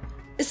can.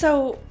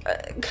 So,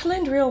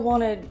 Calendriel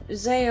wanted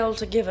Zale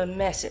to give a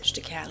message to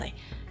Callie.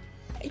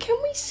 Can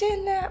we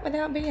send that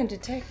without being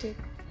detected?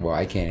 Well,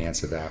 I can't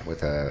answer that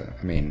with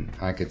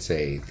I could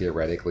say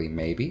theoretically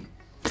maybe.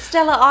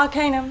 Stella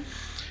Arcanum,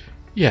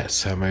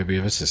 Yes, I may be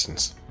of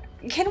assistance.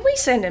 can we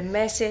send a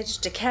message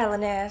to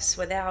Caliness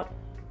without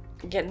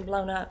getting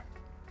blown up?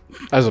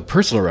 As a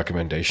personal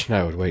recommendation,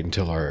 I would wait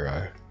until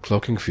our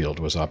cloaking field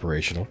was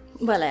operational.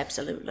 Well,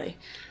 absolutely.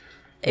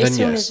 As Then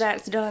soon yes. as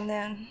that's done,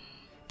 then we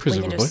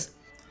Presumably. can just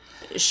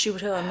shoot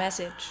her a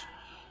message.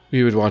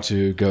 We would want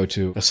to go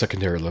to a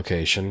secondary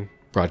location,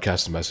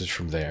 broadcast a message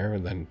from there,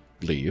 and then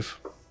leave.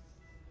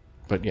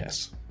 But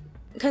yes.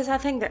 Because I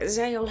think that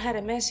Zale had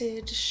a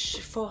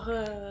message for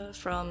her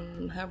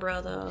from her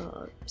brother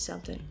or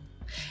something.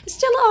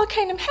 Stella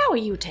Arcanum, how are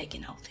you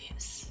taking all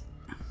this?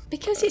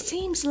 Because it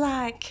seems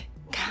like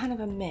kind of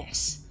a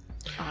mess,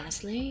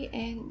 honestly,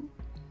 and...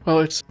 Well,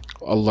 it's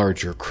a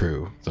larger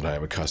crew than I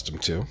am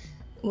accustomed to.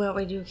 Well,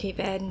 we do keep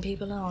adding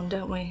people on,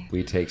 don't we?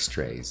 We take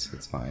strays.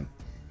 It's fine.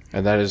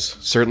 And that is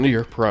certainly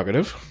your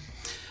prerogative.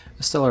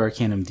 Stellar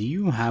Arcanum, do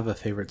you have a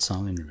favorite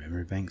song in your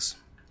memory banks?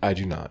 I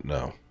do not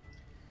know.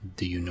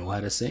 Do you know how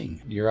to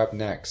sing? You're up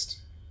next.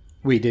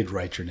 We did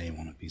write your name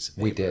on a piece of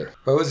paper. We did.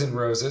 Bows and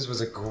Roses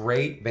was a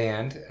great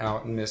band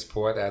out in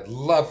Missport. I'd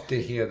love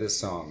to hear this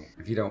song,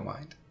 if you don't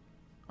mind.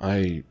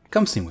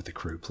 Come sing with the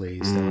crew,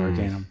 please, Stellar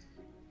Arcanum.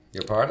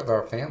 You're part of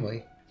our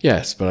family.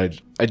 Yes,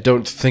 but I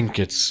don't think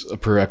it's a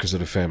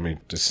prerequisite of family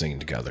to sing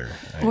together.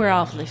 We're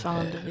awfully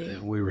fond of you.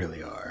 We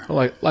really are.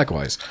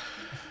 Likewise.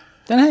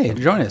 Then hey,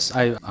 join us.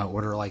 I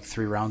order like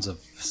 3 rounds of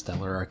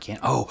Stellar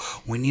Arcanum. Oh,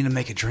 we need to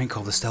make a drink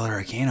called the Stellar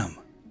Arcanum.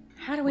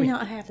 How do we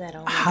not have that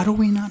on? How do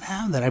we not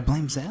have that? I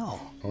blame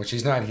Zell. Well,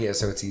 she's not here,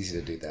 so it's easy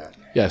to do that.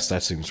 Yes,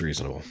 that seems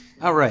reasonable.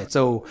 All right,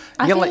 so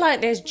I you feel get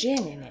like there's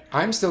gin in it.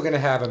 I'm still going to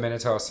have a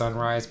Minotaur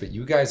Sunrise, but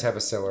you guys have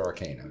a Stellar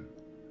Arcanum.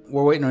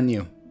 we're waiting on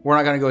you. We're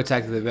not gonna go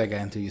attack the bad guy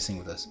until you sing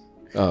with us.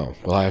 Oh,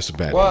 well, I have some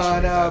bad news for One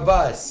you then. of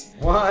us.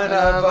 One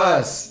of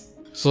us.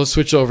 So let's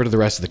switch over to the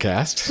rest of the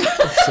cast.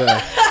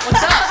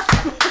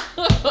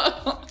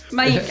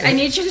 Mike, I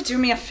need you to do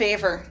me a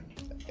favor.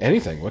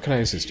 Anything. What can I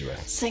assist you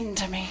with? Sing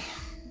to me.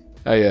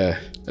 I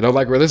don't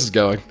like where this is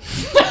going.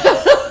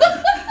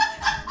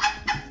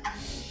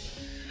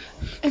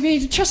 I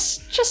mean,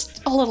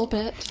 just a little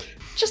bit.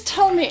 Just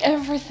tell me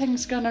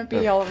everything's gonna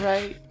be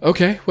alright.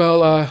 Okay, well,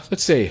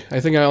 let's see. I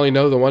think I only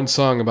know the one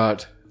song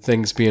about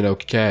things being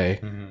okay.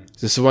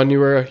 Is this the one you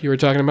were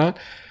talking about?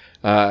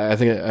 I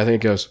think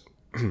it goes.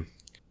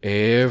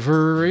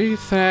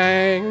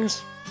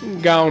 Everything's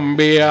gonna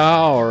be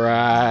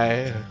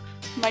alright.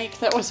 Mike,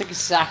 that was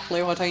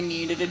exactly what I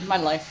needed in my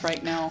life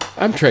right now.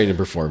 I'm trained in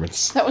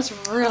performance. That was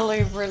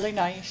really, really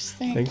nice.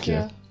 Thank you.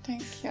 you.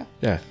 Thank you.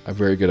 Yeah, I'm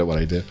very good at what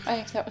I do.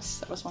 That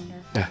was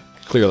wonderful. Yeah,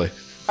 clearly.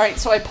 Alright,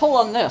 so I pull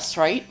on this,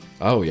 right?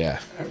 Oh,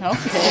 yeah.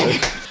 Okay.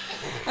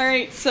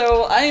 Alright,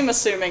 so I'm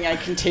assuming I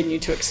continue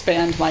to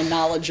expand my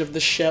knowledge of the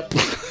ship.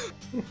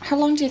 How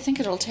long do you think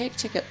it'll take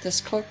to get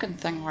this cloaking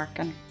thing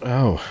working?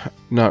 Oh,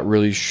 not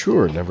really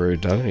sure. Never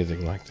done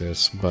anything like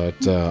this.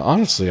 But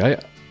honestly, I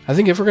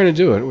think if we're going to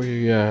do it,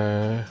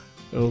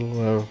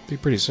 it'll be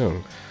pretty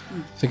soon.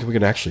 I think we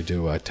can actually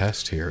do a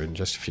test here in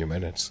just a few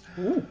minutes.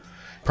 Ooh.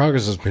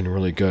 Progress has been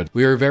really good.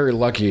 We were very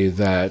lucky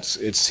that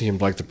it seemed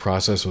like the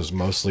process was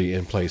mostly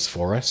in place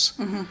for us.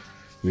 Mm-hmm.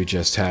 We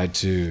just had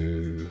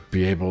to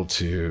be able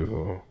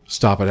to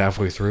stop it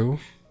halfway through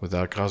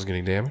without causing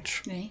any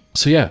damage. Okay.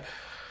 So yeah,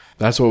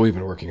 that's what we've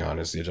been working on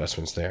is the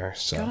adjustments there.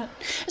 So. Got it.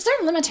 Is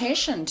there a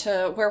limitation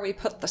to where we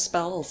put the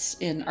spells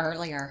in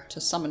earlier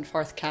to summon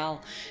forth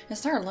Cal?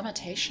 Is there a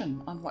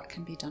limitation on what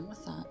can be done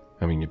with that?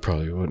 I mean, you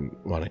probably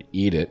wouldn't want to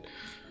eat it.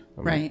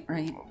 Right.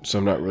 So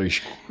I'm not really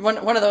sure. One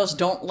of those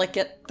don't lick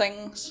it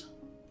things?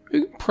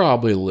 You could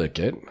probably lick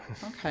it.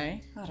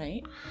 Okay,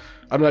 alright.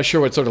 I'm not sure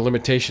what sort of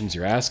limitations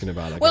you're asking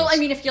about. Well, guess. I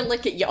mean, if you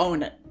lick it, you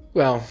own it.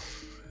 Well,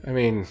 I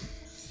mean,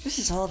 This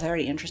is all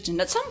very interesting.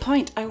 At some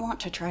point, I want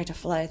to try to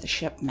fly the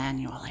ship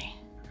manually.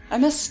 I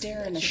miss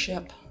steering a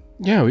ship.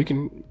 yeah, we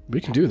can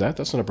do that.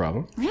 That's not a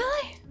problem.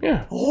 Really?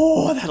 Yeah.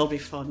 Oh, that'll be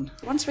fun.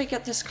 Once we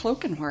get this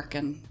cloaking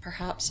working,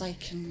 perhaps I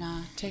can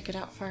take it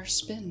out for a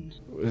spin.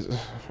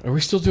 Are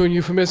we still doing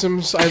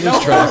euphemisms? I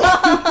lose track.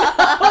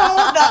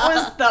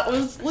 Oh, that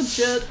was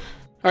legit.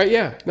 All right,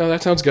 yeah. No,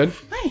 that sounds good.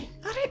 Hey,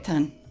 alright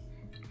then.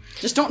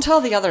 Just don't tell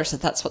the others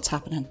that that's what's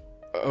happening.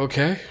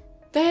 Okay.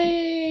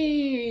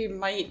 They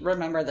might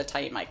remember the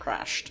time I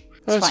crashed.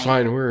 It's That's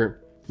fine. We're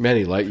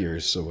many light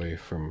years away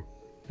from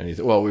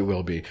anything. Well, we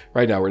will be.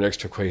 Right now, we're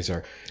next to a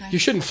quasar. You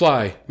shouldn't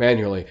fly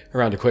manually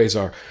around a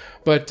quasar.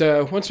 But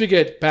once we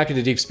get back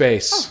into deep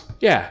space,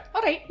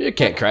 All right. you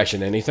can't crash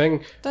into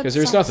anything because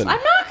there's sounds- nothing.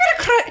 I'm not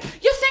gonna crash.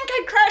 You think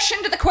I'd crash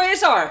into the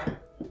quasar?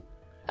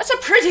 That's a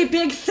pretty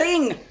big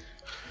thing.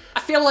 I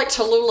feel like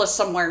Tallulah's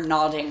somewhere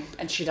nodding,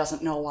 and she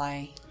doesn't know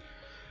why.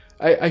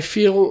 I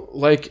feel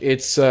like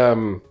it's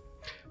the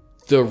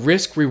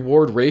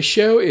risk-reward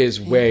ratio is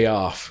way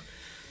off.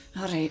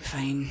 All right,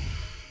 fine.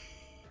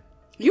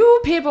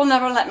 You people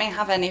never let me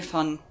have any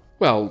fun.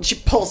 Well, She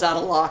pulls out a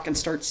lock and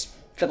starts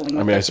fiddling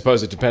with I mean, I it.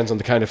 suppose it depends on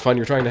the kind of fun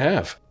you're trying to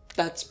have.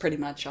 That's pretty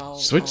much all.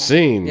 Switch all-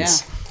 scenes.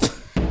 Yeah.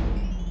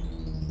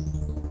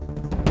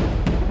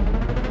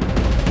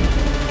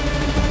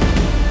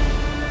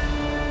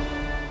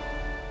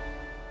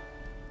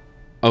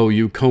 Oh,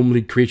 you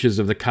comely creatures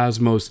of the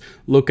cosmos,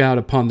 look out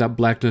upon that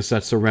blackness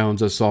that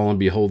surrounds us all and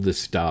behold the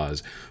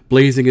stars,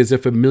 blazing as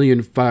if a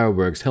million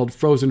fireworks held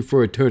frozen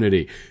for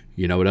eternity.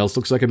 You know what else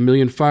looks like a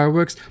million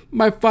fireworks?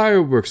 My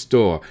fireworks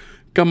store.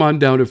 Come on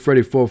down to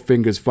Freddy Four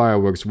Fingers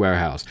Fireworks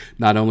Warehouse.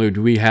 Not only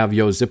do we have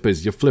your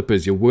zippers, your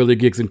flippers, your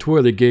whirligigs and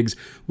twirligigs,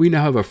 we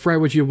now have a fry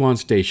what you want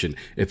station.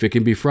 If it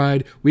can be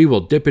fried, we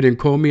will dip it in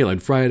cornmeal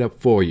and fry it up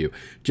for you.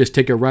 Just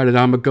take a ride at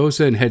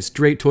Amagosa and head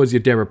straight towards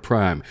Yadera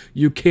Prime.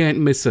 You can't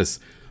miss us.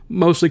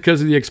 Mostly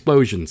because of the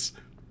explosions.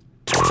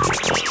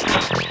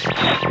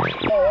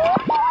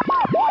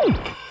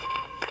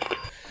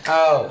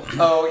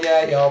 Oh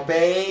yeah, yo,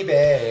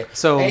 baby.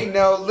 So- ain't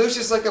no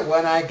Lucius like the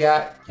one I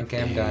got.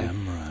 Okay, I'm done.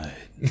 I'm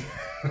right.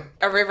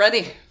 Are we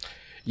ready?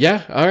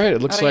 Yeah, all right.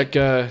 It looks All right.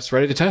 like it's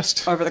ready to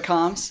test. Over the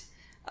comms.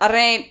 All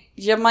right,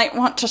 you might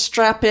want to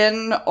strap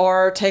in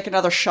or take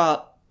another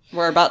shot.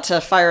 We're about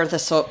to fire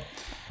this up.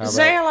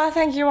 Zale, I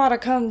think you ought to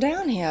come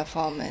down here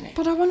for a minute.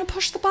 But I want to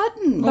push the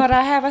button. But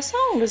I have a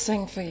song to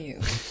sing for you.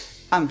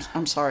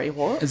 I'm sorry,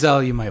 what?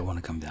 Zell, you might want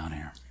to come down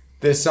here.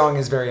 This song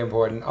is very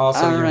important.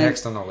 Also, All you're right.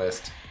 next on the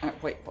list.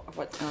 Wait,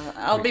 what?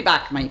 I'll be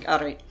back, Mike. All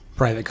right.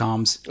 Private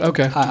comms.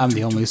 Okay. I'm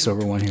the only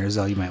sober one here,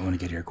 Zell. You might want to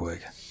get here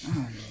quick.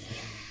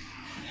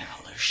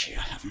 Lucia,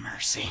 have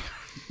mercy.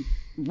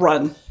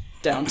 Run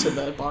down to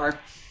the bar.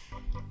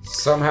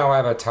 Somehow I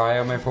have a tie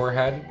on my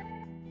forehead.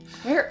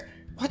 Where?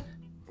 What?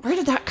 Where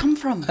did that come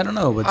from? I don't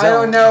know, but I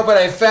Zell, don't know, but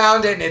I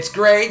found it and it's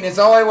great and it's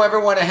all I ever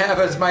want to have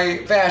as my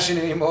fashion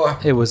anymore.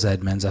 It was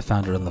Edmund's. I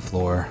found it on the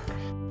floor.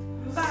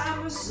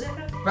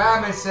 By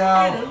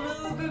myself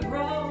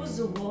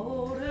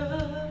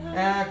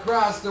and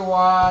across the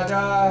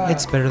water.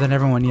 It's better than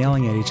everyone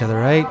yelling at each other,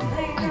 right?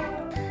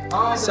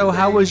 All the So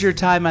how was your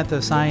time at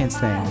the science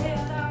thing?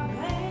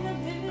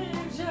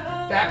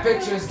 That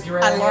picture's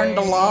great. I learned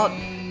a lot.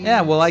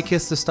 Yeah, well, I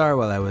kissed a star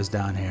while I was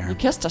down here.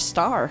 Kissed a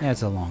star. Yeah,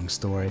 it's a long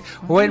story.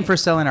 We're waiting for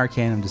Stellan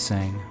Arcanum to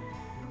sing.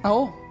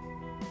 Oh.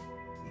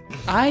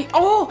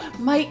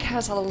 Mike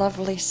has a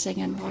lovely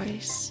singing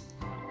voice.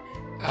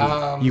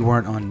 You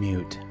weren't on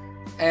mute.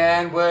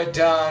 And we're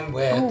done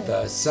with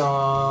the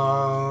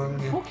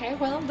song. Okay,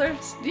 well,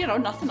 there's,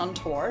 nothing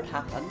untoward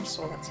happened,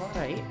 so that's all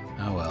right.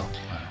 Oh, well.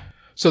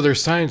 So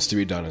there's science to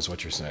be done, is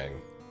what you're saying.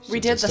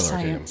 We Since did it's the still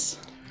Arcanum. science.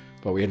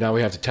 But now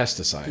we have to test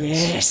the science.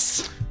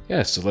 Yes.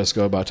 Yes, so let's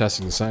go about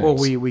testing the science. Well,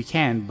 we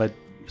can, but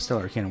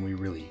Stellar Arcanum,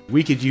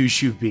 we could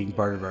use you being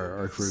part of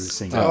our crew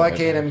singing. Oh,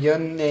 Arcanum, your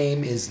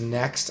name is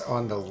next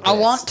on the list. I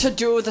want to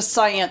do the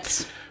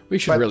science. We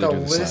should But really the do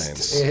the list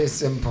science.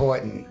 is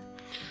important.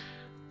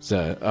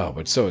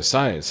 But so is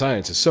science.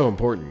 Science is so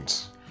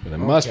important. And it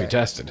must be Okay.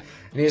 tested.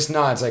 And he just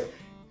nods like,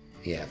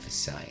 yeah, for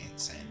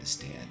science, I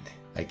understand.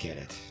 I get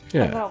it. I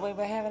Yeah. thought we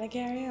were having a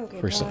karaoke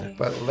For party.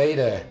 But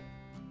later,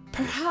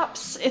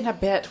 Perhaps in a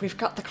bit we've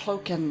got the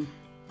cloaking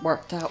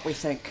worked out, we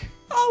think.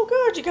 Oh,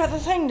 good, you got the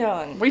thing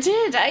done. We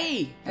did,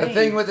 eh? the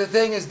thing with the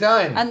thing is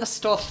done. And the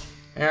stuff.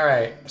 All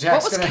right, What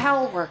Jack's was gonna...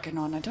 Cal working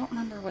on? I don't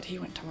remember what he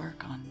went to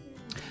work on.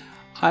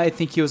 I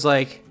think he was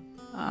like,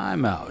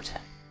 I'm out.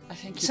 I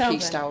think he Something.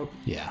 pieced out.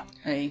 Yeah.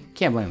 Eh?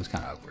 Can't blame him. It was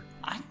kind of awkward.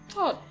 I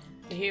thought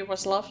he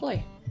was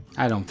lovely.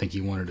 I don't think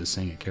he wanted to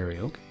sing at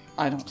karaoke.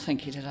 I don't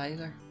think he did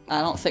either.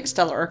 I don't think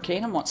Stellar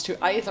Arcanum wants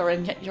to either,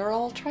 and yet you're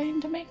all trying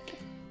to make it.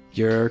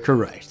 You're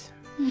correct.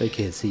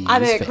 Because he's I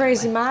bet family.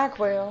 Crazy Mike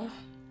will.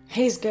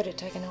 He's good at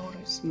taking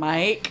orders.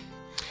 Mike.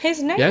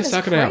 His name Yes, is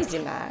how can I help? Crazy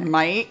Mike.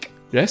 Mike.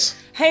 Yes?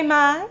 Hey,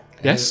 Mike,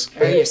 Yes?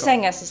 will you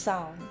sing us a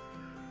song?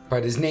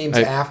 But his name's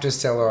I- after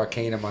Stellar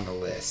Arcanum on the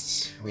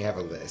list. We have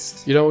a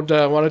list. You don't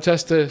want to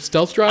test the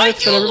stealth drive?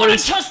 that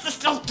everybody's- test the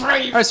stealth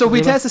drive. All right, so if we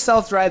test the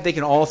stealth drive, they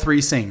can all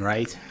three sing,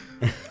 right?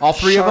 All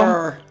three of them?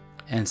 Sure.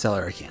 And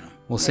Stellar Arcanum.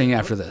 We'll sing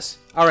after this.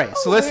 All right,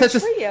 so let's we're a test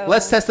this. trio.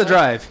 Let's test the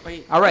drive.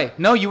 Wait. All right,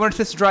 no, you want to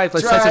test the drive.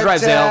 Let's test the drive,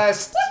 Zale.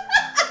 test!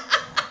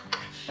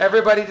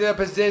 Everybody to the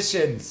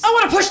positions. I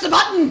want to push the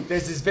button.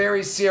 This is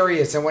very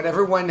serious. I want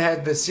everyone to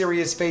have the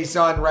serious face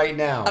on right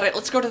now. All right,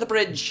 let's go to the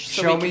bridge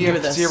so Show we me can do your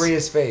this.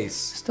 serious face.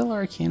 Stellar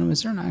Arcanum,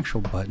 is there an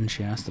actual button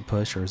she has to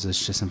push, or is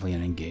this just simply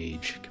an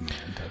engage command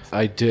type?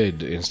 I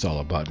did install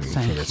a button for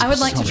Thank this. you. I would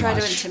like So to try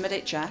to much.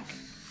 intimidate Jack.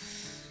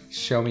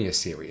 Show me a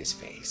serious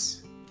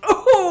face.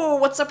 Oh,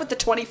 what's up with the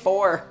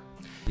 24?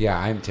 Yeah,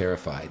 I'm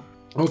terrified.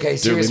 Okay, Duly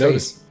serious noted.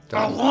 face.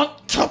 I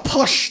want to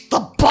push the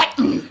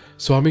button.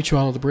 So I'll meet you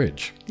all at the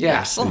bridge.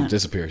 Yeah. And he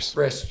disappears.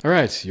 Fresh. All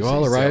right, you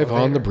all Sees the arrive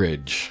on the elevator.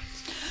 bridge.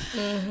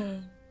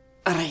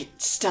 All right,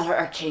 Stellar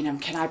Arcanum,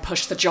 can I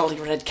push the jolly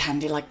red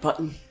candy-like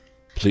button?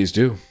 Please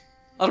do.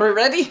 Are we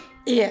ready?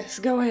 Yes,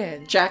 go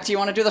ahead. Jack, do you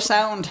want to do the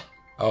sound?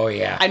 Oh,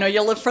 yeah. I know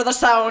you'll live for the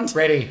sound.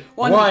 Ready?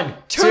 One, One,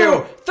 two,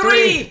 two,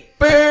 three.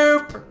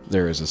 Boop!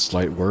 There is a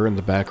slight whir in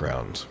the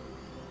background.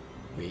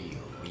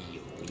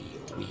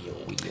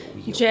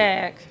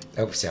 Jack.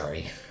 Oh,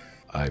 sorry.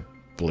 I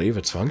believe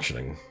it's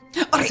functioning.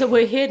 So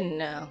we're hidden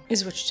now,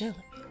 is what you're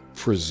telling me.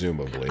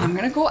 Presumably. I'm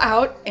gonna go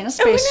out in a Oh,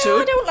 spacesuit.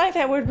 no, I don't like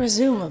that word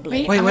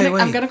presumably. Wait, I'm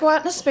wait. gonna go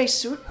out in a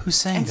spacesuit. Who's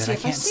saying and that? see I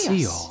if can't see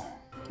see us.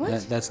 y'all.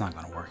 That's not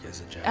going to work,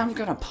 is it, Jack? I'm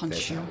gonna punch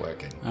It's you. not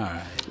working. All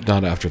right.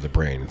 Not after the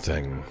brain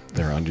thing.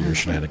 They're under your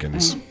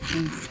shenanigans.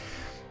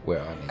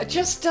 Well, I mean,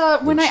 Just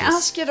when I Which is-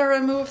 ask you to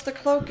remove the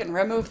cloaking,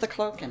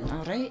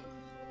 all right?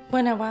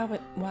 Well, now,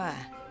 why?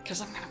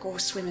 Because I'm gonna go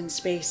swim in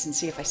space and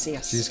see if I see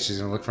us. she's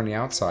gonna look from the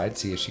outside,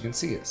 see if she can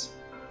see us.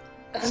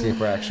 See if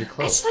we're actually It's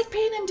close. like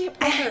being in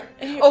deep water.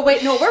 Oh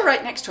wait, no, we're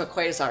right next to a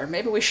quasar.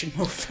 Maybe we should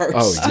move first.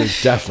 Oh, you're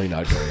definitely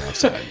not going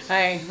outside.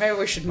 Hey, maybe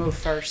we should move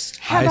first.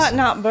 How about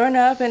not burn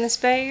up in a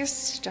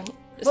space? Don't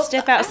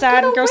step I'm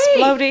outside and gonna go wait.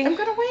 exploding. I'm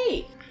gonna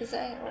wait. It's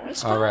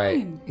All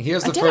right. fine.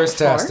 Here's I the did it first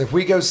test. before. If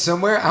we go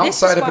somewhere This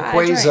outside is of a why I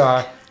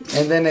quasar,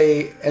 and then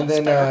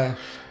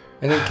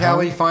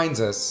Callie finds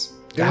us,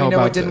 then How we know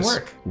about it didn't this?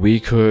 work. We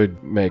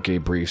could make a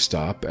brief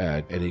stop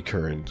at any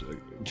current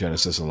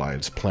Genesis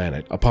Alliance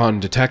planet. Upon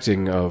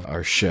detecting of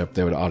our ship,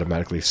 they would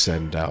automatically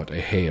send out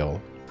a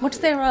hail. What's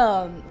their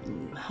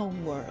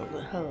homeworld,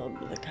 the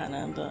hub, the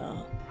kind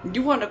of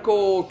You want to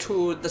go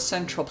to the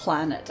central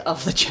planet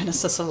of the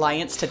Genesis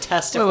Alliance to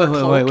test if Wait, we're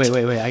cloaked?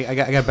 wait. I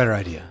got a better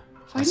idea.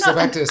 I'm Step not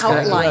back an to this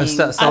guy. outlying.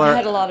 I've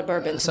had a lot of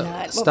bourbon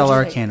tonight. What Stellar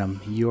would you think?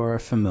 Arcanum, you are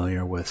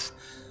familiar with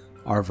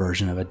our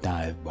version of a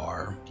dive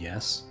bar,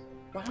 yes?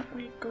 Why don't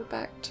we go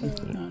back to...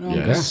 No,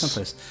 Yes.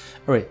 someplace.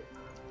 All right.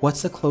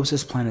 What's the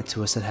closest planet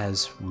to us that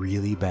has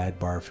really bad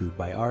bar food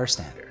by our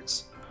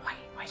standards?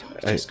 Why don't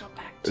we just go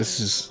back to... This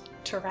is...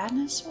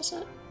 Tyrannus, was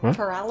it? What?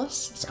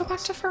 Feralis? Let's go back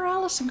to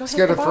Feralis and go Let's hit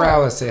go to the bar.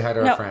 Feralis, say hi to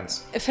our No,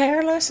 friends.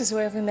 Fairless is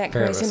where we met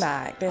Crazy Fairless.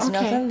 Mike. There's Okay.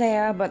 nothing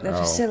there but the Oh.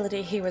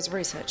 facility he was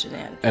researching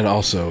in. And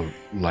also,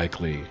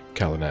 likely,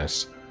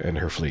 Kalaness and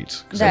her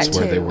fleet. 'Cause That that's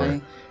where they too.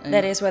 were.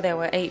 That is where there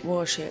were 8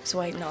 warships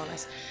waiting on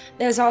us.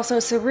 There's also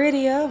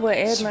Ceridia, where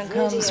Edmund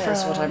comes from.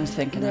 That's what I'm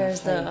thinking of.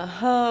 There's the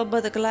hub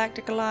of the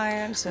Galactic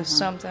Alliance or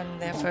something.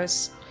 Their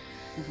first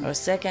or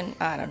second,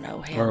 I don't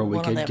know. Hell, Or we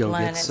one could of their go get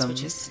planets, some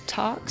which is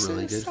Toxus.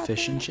 Really good I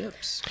fish and think.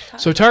 chips.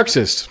 So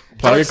Tarxis.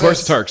 Plotting a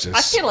course to I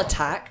Tarxis. feel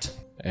attacked.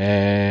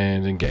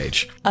 And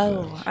engage.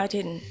 Oh, I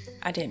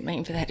didn't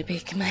mean for that to be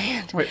a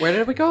command. Wait, where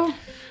did we go?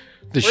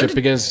 The ship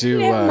begins to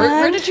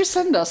Where did you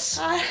send us?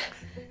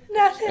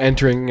 Nothing.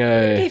 entering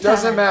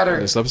Doesn't matter.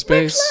 the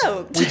subspace.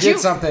 Float. We did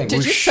something.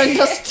 Did you send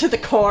us to the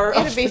core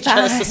of be the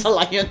fine. Genesis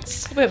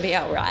Alliance? We'll be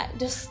all right.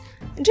 Just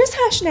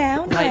hush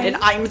now. Right, okay? and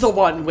I'm the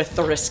one with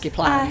the risky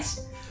plans.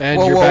 And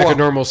Whoa, you're whoa, back whoa. in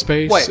normal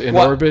space Wait, in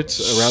what? orbit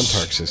around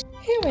Tarxis.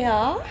 Here we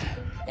are.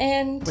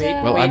 And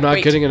Well, Wait, I'm not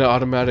wait. getting an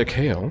automatic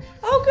hail.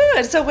 oh,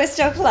 good. So we're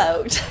still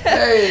cloaked.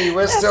 Hey,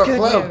 we're still good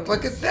cloaked. news.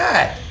 Look at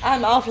that.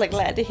 I'm awfully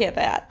glad to hear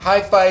that.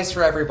 High fives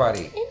for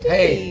everybody.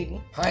 Hey,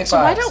 Indeed. high fives. So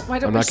why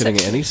don't I'm we not getting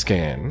sit- any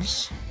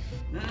scans.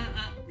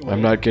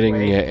 I'm not getting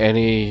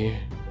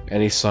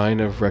any sign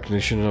of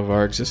recognition of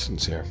our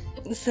existence here.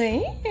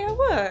 See, it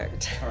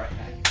worked. All right.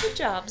 Good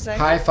job, Zach.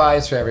 High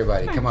fives for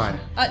everybody. Come on.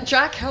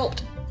 Jack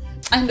helped.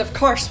 And of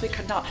course, we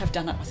could not have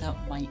done it without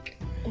Mike.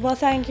 Well,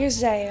 thank you,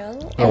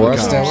 Zale. Or and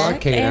Stella Jack,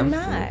 Arcanum. And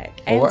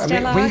Mike. And Or, I mean,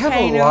 Stella we have a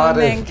Arcanum lot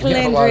of and we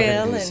have a lot of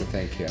Calendrill enemies, so and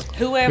thank you.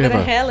 whoever We the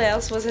have a- hell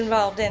else was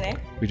involved in it.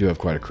 We do have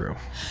quite a crew.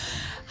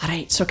 All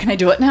right, so can I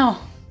do it now?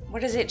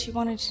 What is it you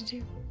wanted to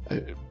do?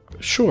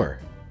 Sure.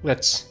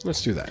 Let's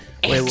do that.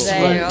 Wait,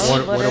 Zale,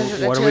 what is it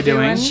that are you're we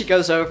doing? She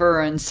goes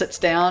over and sits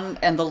down,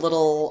 and the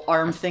little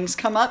arm things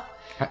come up,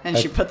 and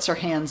she puts her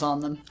hands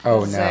on them. Oh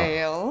no.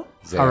 Zale.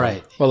 Zale. All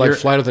right. Well, like You're-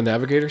 Flight of the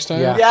Navigator style?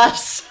 Yeah.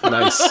 Yes!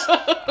 Nice.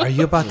 Are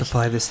you about to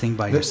fly this thing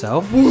by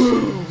yourself?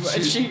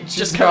 And she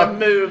just kind about- of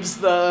moves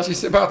the...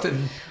 She's about to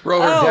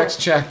roll her Oh. dex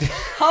check.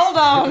 Hold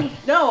on.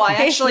 No, I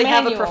Case actually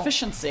have a manual.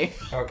 proficiency.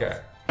 Okay.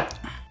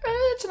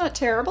 It's not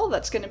terrible.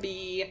 That's going to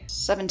be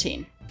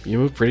 17. You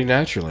move pretty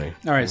naturally.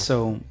 All right,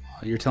 so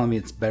you're telling me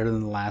it's better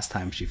than the last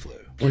time she flew.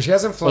 Well, she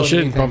hasn't flown. Well, she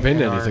didn't anything bump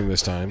into in our- anything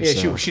this time. Yeah,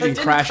 so. she didn't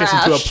didn't crash us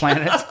into a crash.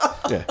 planet.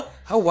 Yeah.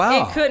 Oh,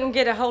 wow. It couldn't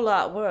get a whole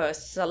lot worse.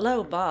 It's a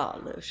low bar,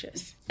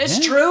 Lucius.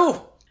 It's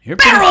true. You're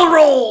pretty, Barrel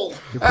roll!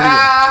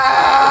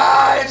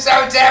 Ah, I'm so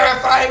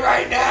terrified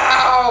right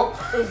now.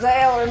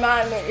 Zale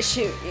reminded me to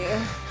shoot you.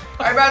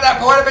 I'm at that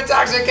point of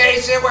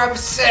intoxication where I'm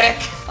sick.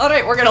 All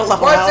right, we're going to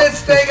level What's out.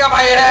 this thing on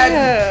my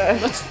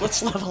head?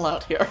 Let's level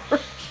out here.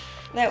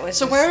 That was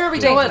So where are we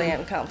distinctly going?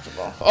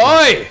 uncomfortable.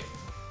 Oi!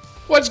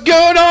 What's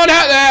going on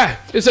out there?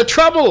 Is there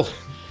trouble?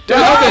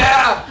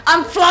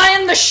 I'm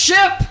flying the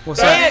ship.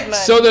 Edmund,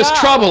 So there's no.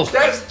 trouble.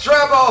 There's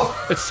trouble.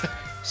 It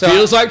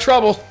feels like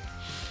trouble.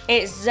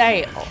 It's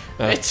Zale.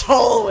 It's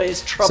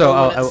always trouble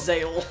So, when it's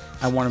Zale.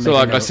 I want to So make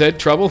like a I note. said,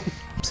 trouble.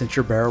 Since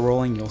you're barrel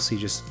rolling, you'll see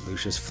just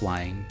Lucius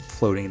flying,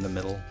 floating in the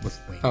middle with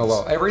wings. Oh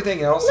well,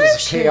 everything else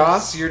is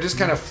chaos. You're just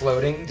kind of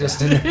floating,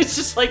 just in. It's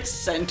just like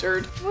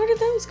centered. Where did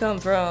those come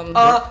from?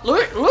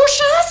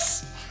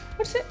 Lucius!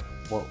 What's it?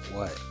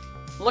 What?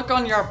 Look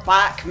on your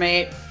back,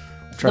 mate.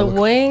 The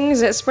wings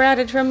that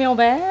sprouted from your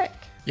back?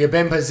 You've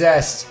been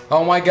possessed.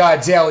 Oh my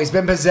God, Zale, he's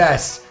been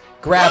possessed.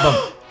 Grab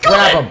him.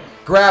 Grab him.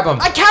 Grab him.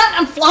 I can't,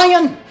 I'm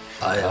flying.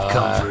 I have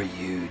come for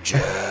you,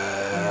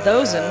 Jack.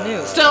 Those are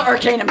new. Still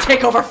Arcanum,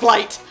 take over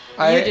flight.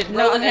 You did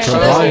not have those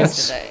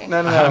Compliance. yesterday. No.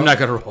 I'm not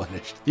gonna roll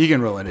initiative. You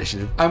can roll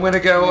initiative. I'm gonna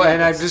go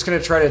and I'm just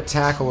gonna try to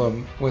tackle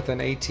him with an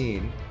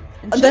 18.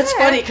 That's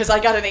funny because I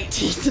got an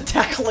 18 to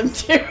tackle him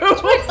too.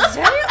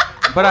 Zale?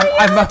 But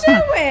I'm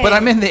doing? but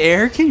I'm in the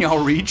air. Can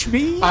y'all reach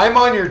me? I'm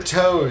on your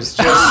toes,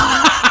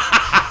 just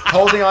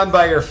holding on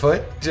by your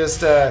foot.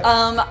 Just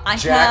I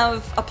Jack.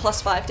 have a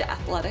 +5 to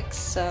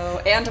athletics,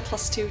 and a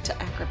 +2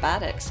 to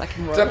acrobatics. I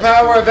can roll. the it.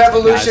 power of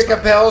evolution That's fine.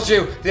 compels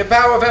you. The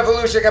power of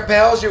evolution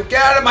compels you.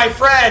 Get out of my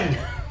friend.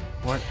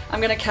 I'm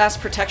gonna cast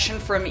protection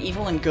from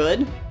evil and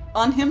good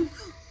on him.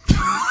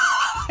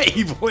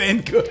 Evil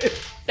and good.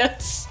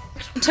 Yes.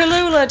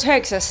 Tallulah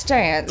takes a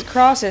stance,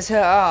 crosses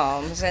her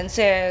arms, and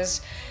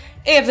says,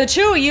 "If the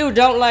two of you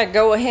don't let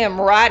go of him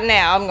right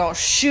now, I'm gonna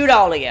shoot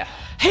all of you."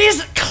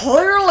 He's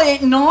clearly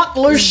not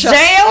Lucius.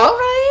 Zale? All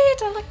right,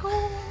 I let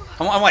go.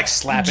 I'm like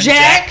slapping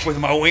Jack! Jack with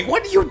my wing.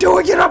 What are you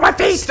doing? Get off my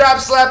face! Stop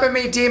slapping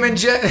me, Demon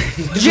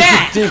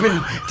Jack!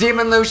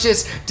 Demon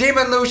Lucius.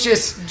 Demon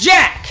Lucius.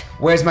 Jack!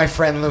 Where's my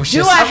friend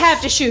Lucius? Do I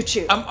have to shoot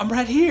you? I'm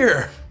right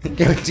here.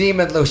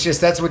 Demon Lucius.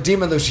 That's what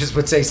Demon Lucius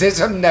would say. Say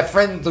something that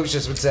friend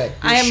Lucius would say.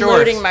 I am shorts.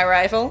 loading my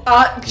rifle.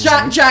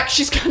 Jack,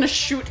 she's gonna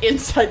shoot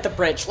inside the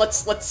bridge.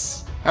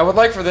 Let's. I would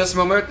like for this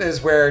moment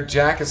is where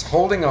Jack is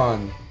holding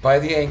on by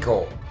the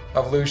ankle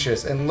of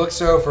Lucius and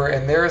looks over,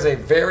 and there is a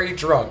very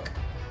drunk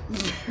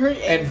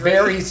and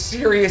very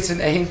serious and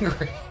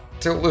angry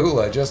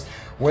Tallulah just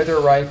with her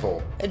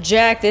rifle.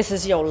 Jack, this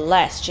is your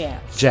last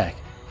chance. Jack,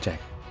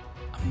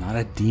 I'm not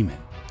a demon.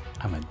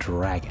 I'm a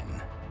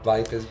dragon.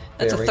 Life is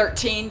That's very... a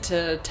 13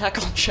 to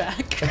tackle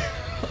Jack.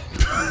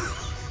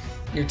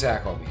 You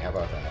tackle me. How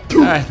about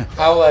that?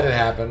 I'll let it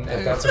happen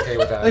if that's okay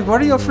with that. Like,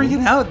 what are y'all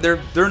freaking out?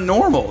 They're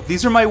normal.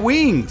 These are my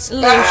wings.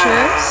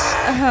 Lucius,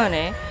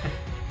 honey,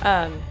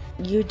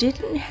 you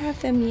didn't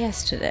have them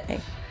yesterday.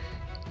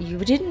 You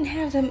didn't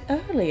have them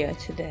earlier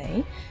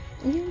today.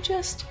 You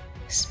just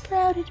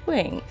sprouted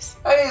wings.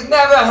 He's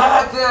never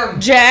had them.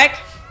 Jack!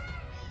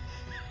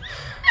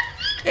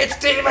 It's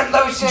Demon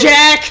Lucius.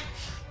 Jack!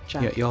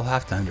 You'll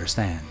have to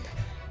understand.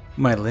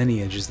 My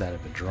lineage is that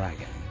of a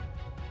dragon.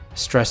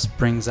 Stress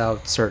brings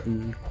out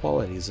certain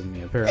qualities of me,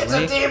 It's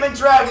apparently. a demon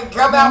dragon.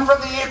 Come out from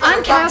the ether. I'm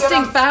Come get casting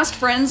him. fast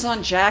friends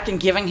on Jack and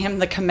giving him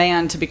the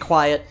command to be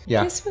quiet.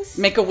 Yeah. This was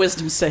Make a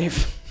wisdom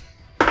save.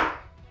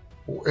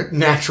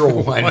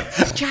 Natural one.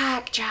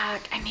 Jack,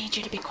 I need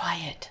you to be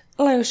quiet.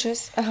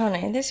 Lucius,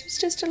 honey, this was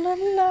just a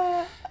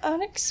little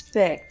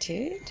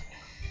unexpected.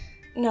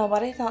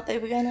 Nobody thought they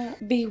were gonna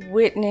be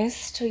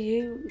witness to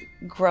you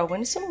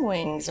growing some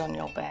wings on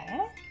your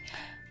back.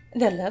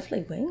 They're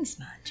lovely wings,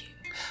 mind you.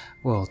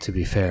 Well, to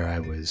be fair,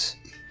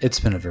 it's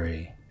been a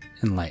very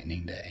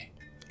enlightening day.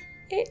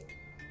 It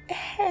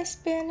has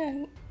been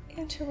an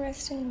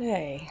interesting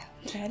day.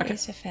 That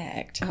is a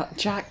fact.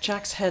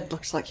 Jack's head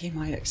looks like he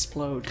might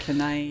explode. Can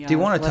I? Do you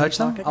want to touch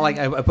them? I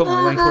put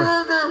my wing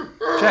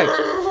toward.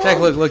 Jack,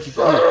 look, you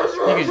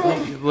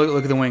can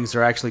look at the wings.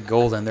 They're actually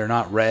golden. They're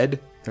not red.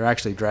 They're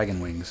actually dragon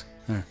wings.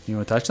 There. You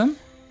want to touch them?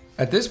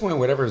 At this point,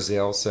 whatever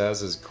Zale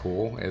says is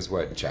cool is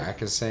what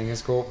Jack is saying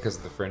is cool because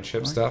of the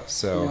friendship stuff.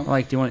 So,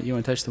 Like, do you want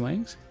to touch the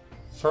wings?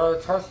 should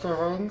I touch the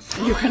wings?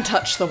 You can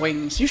touch the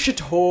wings. You should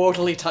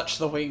totally touch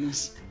the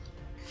wings.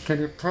 Can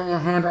you pull your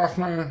hand off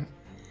my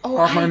Oh,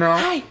 off my nose?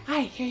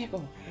 hi, here you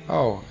go.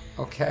 Oh,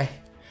 okay.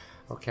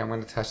 Okay, I'm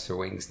going to touch the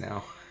wings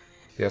now.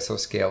 They're so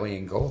scaly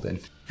and golden.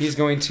 He's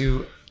going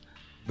to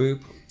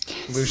boop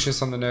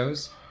Lucius on the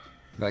nose.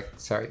 Like,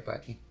 sorry,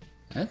 buddy.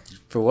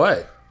 For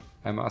what?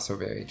 I'm also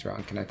very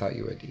drunk, and I thought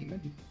you were a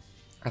demon.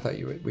 I thought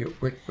you were.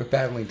 We're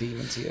battling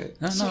demons here.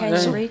 No,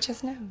 Can you reach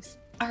his nose?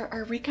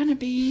 Are we gonna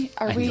be?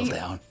 Are I we? kneel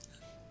down.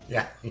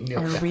 Yeah, he knew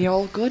Are that. we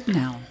all good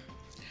now?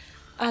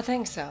 I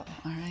think so.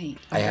 All right.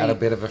 I had a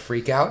bit of a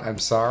freak out. I'm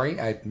sorry.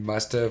 I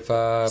must have.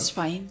 It's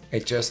fine.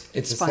 It's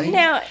a fine. thing.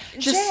 Now,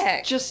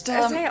 Just-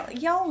 Jack,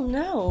 y'all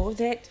know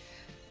that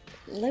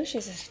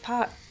Lucius is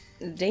part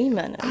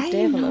demon or I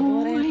devil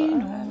know, or I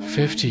whatever. know.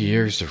 50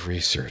 years of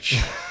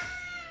research.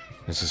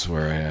 This is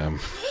where I am.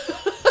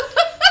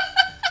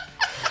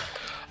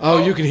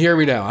 Oh, you can hear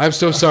me now. I'm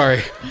so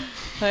sorry.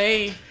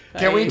 Hey.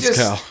 Can we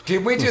Cal.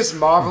 can we just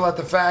marvel at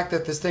the fact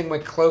that this thing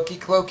went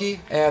clokey,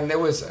 and it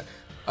was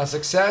a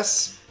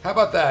success, How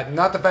about that?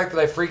 Not the fact that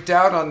I freaked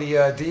out on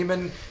the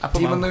demon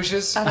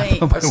Lucius. I mean,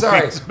 I'm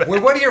sorry.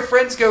 When one of your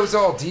friends goes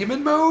all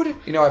demon mode,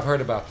 I've heard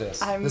about this.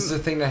 This is a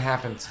thing that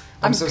happens.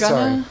 I'm so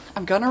sorry.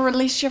 I'm gonna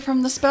release you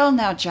from the spell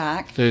now,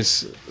 Jack. There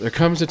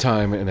comes a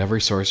time in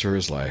every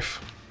sorcerer's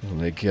life when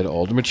they get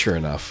old and mature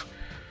enough,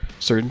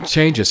 certain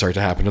changes start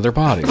to happen to their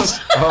bodies.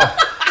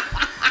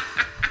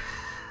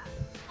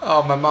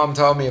 Oh, my mom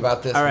told me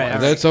about this. All right,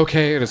 once. That's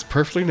okay, and it's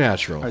perfectly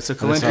natural. All right, so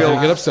That's nothing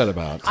to get upset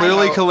about.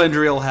 Clearly,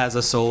 Calendriel has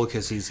a soul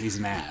because he's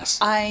an ass.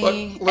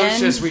 Look,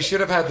 Lucius, we should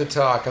have had the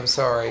talk. I'm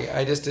sorry.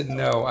 I just didn't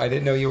know. I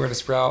didn't know you were in a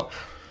sprout.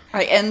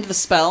 I end the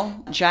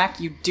spell.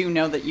 Jack, you do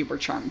know that you were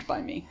charmed by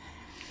me.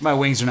 My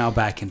wings are now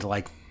back into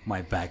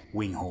my back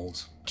wing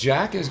holes.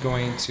 Jack is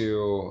going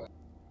to...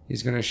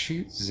 He's going to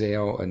shoot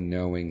Zale a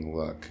knowing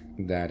look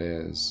that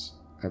is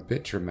a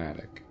bit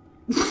dramatic.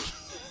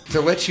 To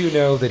let you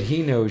know that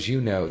he knows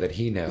you know that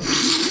he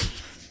knows.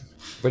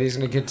 But he's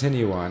going to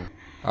continue on.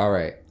 All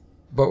right.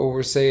 But what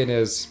we're saying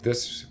is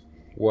this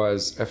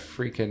was a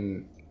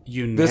freaking...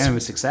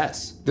 Unanimous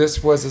success.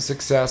 This was a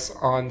success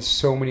on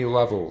so many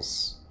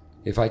levels.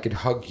 If I could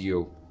hug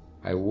you,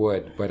 I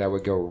would. But I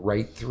would go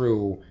right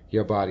through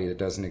your body that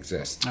doesn't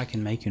exist. I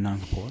can make you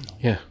non-corporeal.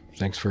 Yeah,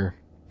 thanks for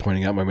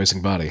pointing out my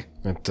missing body.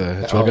 That's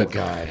Oh, real good.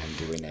 God,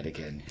 I'm doing that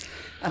again.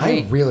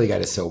 I really got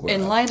to sober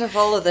In up. light of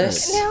all of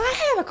this, Now,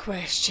 I have a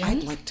question.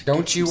 I'd like to.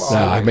 Don't you Nah,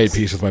 I always- made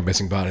peace with my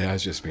missing body. I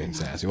was just being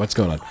sassy. What's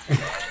going on?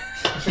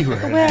 You are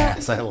an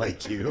ass. I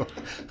like you.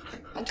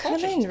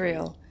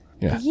 Calendriel,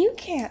 Yeah. you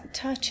can't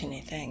touch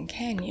anything,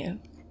 can you?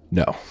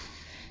 No.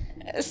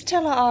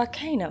 Stella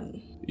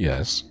Arcanum,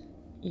 Yes.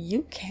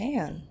 you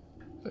can.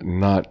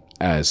 Not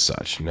as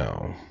such,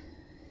 no.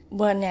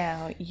 Well,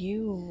 now,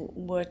 you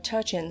were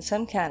touching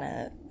some kind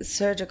of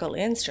surgical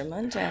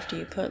instrument after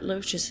you put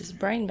Lucius's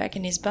brain back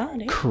in his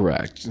body.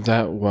 Correct.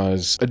 That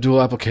was a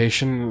dual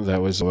application.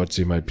 That was what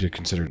you might be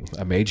considered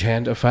a mage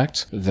hand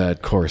effect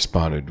that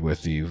corresponded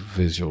with the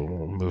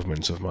visual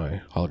movements of my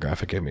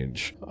holographic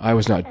image. I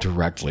was not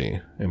directly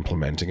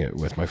implementing it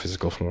with my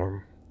physical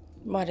form.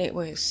 But it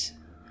was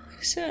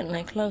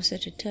certainly closer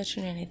to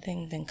touching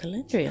anything than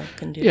Calendriel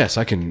can do. Yes,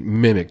 I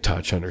can mimic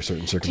touch under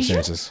certain Do you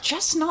circumstances.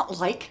 just not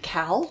like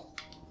Cal?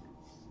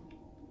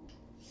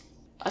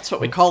 That's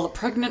what we call a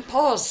pregnant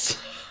pause.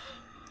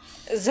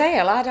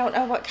 Zale, I don't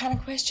know what kind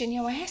of question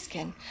you're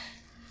asking.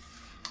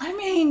 I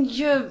mean,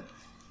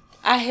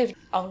 I have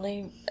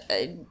only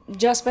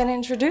just been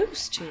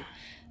introduced to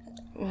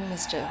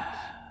Mr.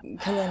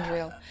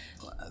 Calendriel.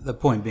 The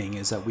point being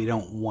is that we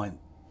don't want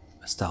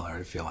Stellar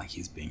to feel like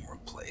he's being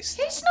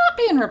replaced. he's not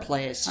being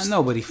replaced. I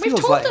know, but he We've feels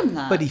told like. him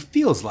that. But he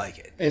feels like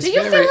it. It's Do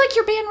you very- feel like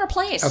you're being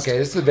replaced? Okay,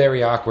 this is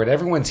very awkward.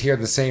 Everyone's here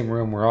in the same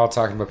room. We're all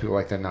talking about people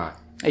like they're not.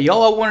 Hey,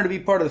 y'all all wanted to be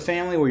part of the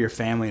family. We're your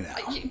family now.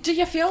 Do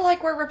you feel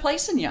like we're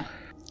replacing you?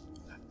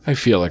 I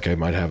feel like I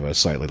might have a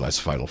slightly less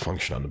vital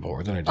function on the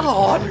board than I did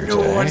Oh, earlier no,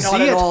 today. not See,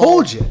 at I all.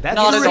 told you. That's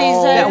Not at the-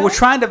 all. that we're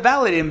trying to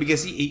validate him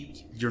because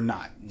you're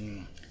not.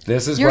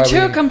 This is You're why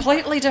two we,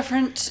 completely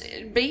different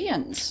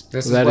beings.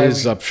 This is That why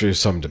is we, up for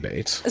some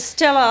debate.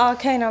 Stella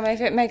Arcanum,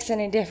 if it makes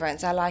any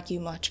difference, I like you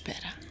much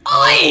better.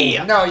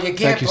 No, you can't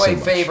Thank you so play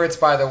much. favorites.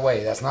 By the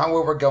way, that's not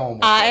where we're going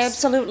with I this.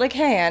 absolutely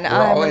can. We're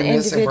I'm all an in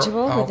this and we're-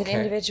 individual with an okay.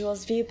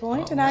 individual's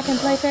viewpoint, and I can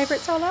play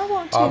favorites all I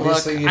want to.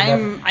 Obviously, Look, you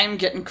never- I'm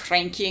getting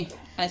cranky.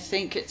 I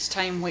think it's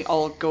time we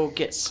all go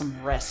get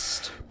some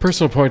rest.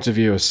 Personal points of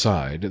view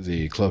aside,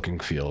 the cloaking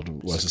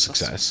field was a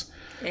success.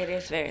 It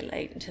is very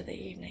late into the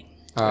evening.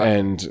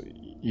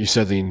 And you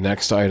said the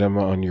next item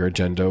on your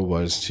agenda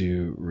was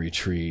to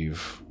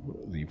retrieve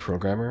the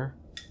programmer.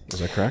 Is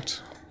that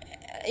correct?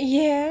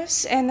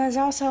 Yes, and there's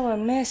also a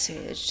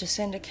message to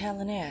send to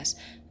Callaness.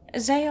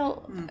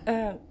 Zale,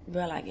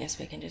 well, I guess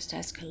we can just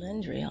ask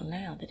Calendriel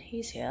now that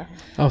he's here.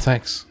 Oh,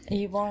 thanks.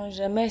 You wanted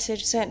a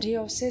message sent to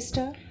your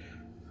sister?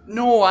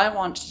 No, I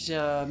want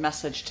a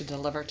message to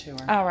deliver to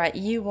her. All right,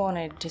 you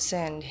wanted to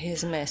send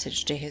his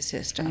message to his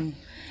sister.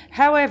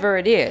 However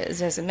it is,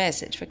 there's a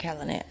message for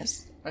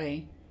Callaness.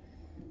 Right.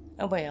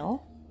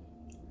 Well,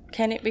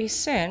 can it be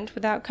sent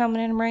without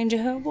coming in range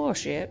of her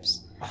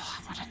warships? Oh,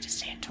 I wanted to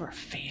say it to her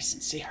face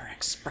and see her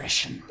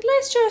expression.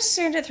 Let's just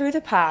send it through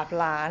the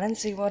pipeline and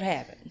see what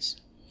happens.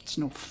 It's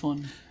no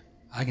fun.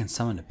 I can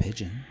summon a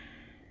pigeon.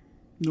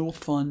 No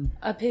fun.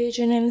 A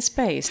pigeon in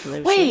space,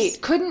 Lucius.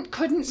 Wait, couldn't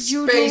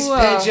you Space do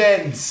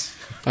pigeons.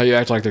 Oh, you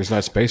act like there's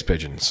not space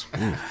pigeons.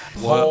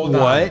 Hold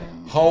What?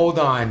 on. Hold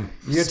on.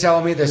 You're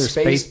telling me there's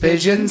space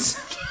pigeons?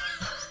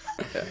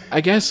 I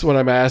guess what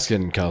I'm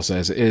asking, Cal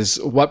says, is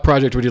what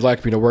project would you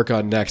like me to work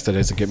on next that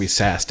doesn't get me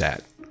sassed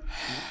at?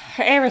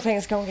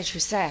 Everything's gonna get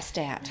you sassed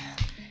at.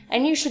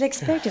 And you should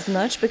expect as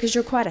much because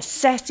you're quite a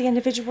sassy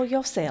individual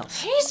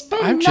yourself. He's been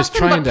I'm just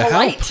nothing trying but to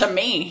polite help. to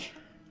me.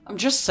 I'm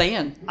just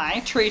saying. I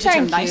treated Thank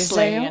him you, nicely,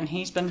 Zale. and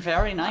he's been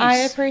very I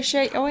nice.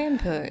 appreciate your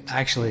input.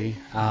 Actually,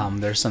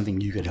 there's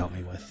something you could help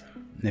me with.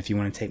 And if you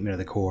want to take me to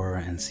the core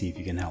and see if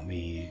you can help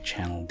me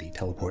channel the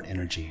teleport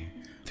energy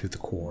to the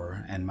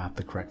core and map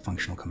the correct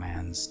functional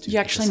commands to You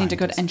actually need to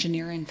go to scientist.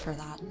 engineering for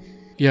that.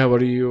 Yeah,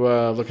 what are you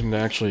looking to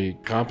actually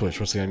accomplish?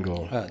 What's the end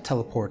goal?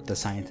 Teleport the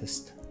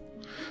scientist.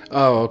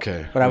 Oh,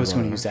 okay. But I was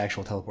going to use the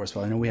actual teleport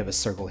spell. I know we have a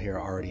circle here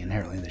already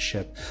inherently in the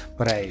ship,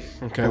 but I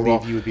believe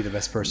well, you would be the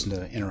best person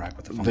to interact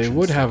with the functions. They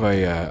would have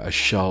a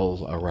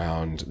shell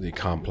around the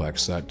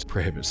complex that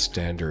prohibits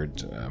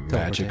standard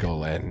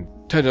magical and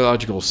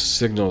technological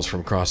signals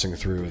from crossing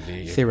through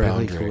the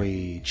Theoretically, boundary. could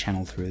we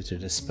channel through to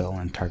dispel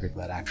and target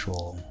that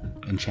actual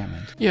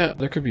enchantment? Yeah,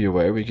 there could be a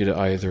way. We could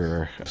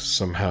either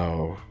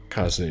somehow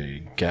cause a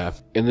gap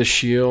in the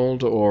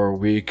shield, or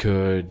we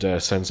could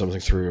send something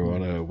through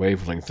on a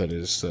wavelength that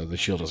is the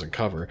shield doesn't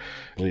cover.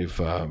 I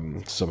believe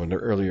someone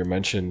earlier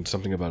mentioned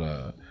something about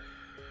a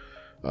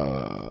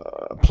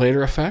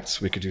planar effect.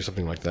 We could do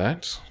something like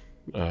that.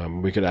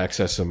 We could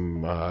access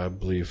them, I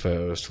believe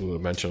Stula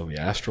mentioned, on the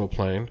astral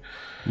plane.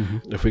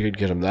 Mm-hmm. If we could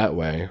get them that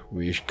way,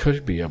 we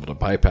could be able to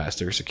bypass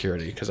their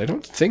security, because I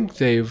don't think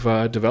they've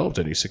developed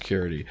any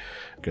security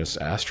against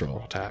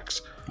astral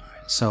attacks.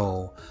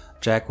 So,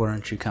 Jack, why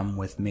don't you come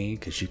with me?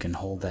 Because you can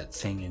hold that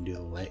thing and do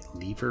the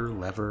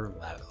lever.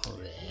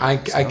 I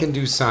can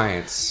do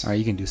science. All right,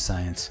 you can do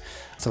science.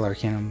 Stellar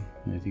Arcanum,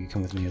 if you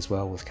come with me as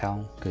well with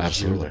Cal. Because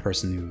Absolutely. you're the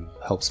person who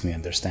helps me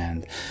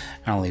understand.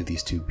 I don't leave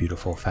these two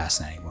beautiful,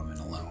 fascinating women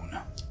alone.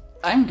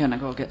 I'm gonna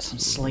go get some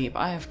sleep.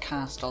 I have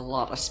cast a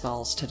lot of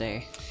spells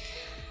today.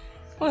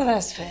 Well,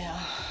 that's fair.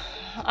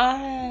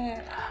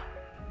 I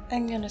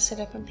am gonna sit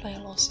up and play a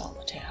little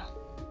solitaire.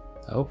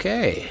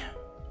 Okay.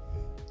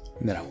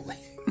 And then I will leave.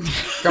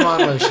 Come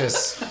on,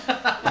 Lucius.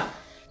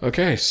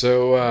 Okay,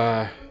 so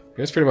I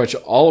guess pretty much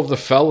all of the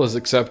fellas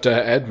except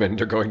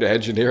Edmund are going to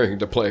engineering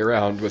to play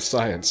around with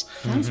science.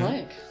 Sounds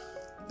like.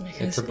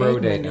 Because a bro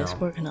day Edmund is now.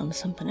 working on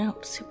something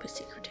else super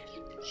secretive.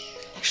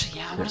 Actually,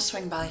 yeah, I want to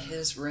swing by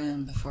his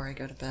room before I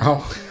go to bed.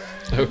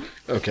 Oh,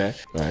 Okay,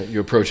 all right, you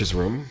approach his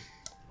room.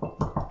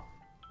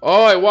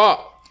 Oi,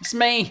 what? It's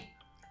me.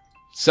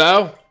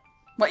 So,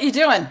 What you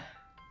doing?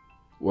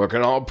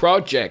 working on a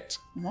project.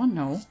 Oh,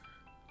 no.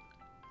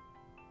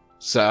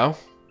 So,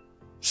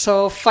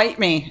 So fight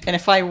me, and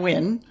if I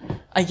win,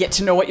 I get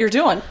to know what you're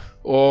doing.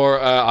 or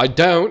I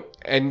don't,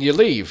 and you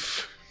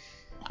leave.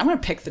 I'm gonna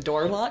pick the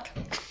door lock.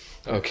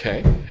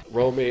 Okay,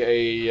 roll me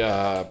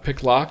a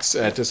pick locks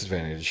at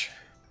disadvantage.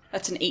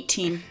 That's an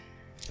 18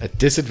 At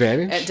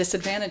disadvantage? at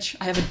disadvantage.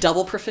 I have a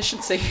double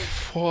proficiency.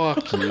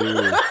 Fuck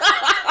you.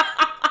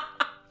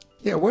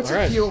 yeah. What's All it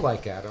right. feel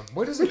like, Adam?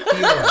 What does it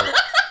feel like?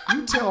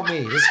 You tell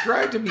me.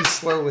 Describe to me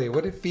slowly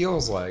what it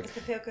feels like Does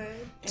it feel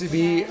good? to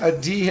be a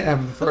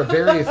DM for a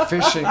very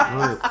efficient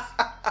group.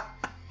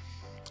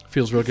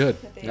 Feels real good.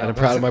 And I'm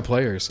proud of my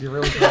players. You're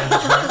really trying to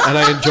And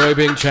I enjoy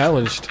being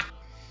challenged.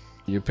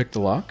 You pick the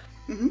lock,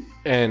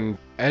 and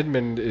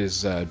Edmund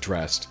is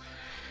dressed.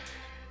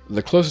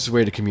 The closest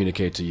way to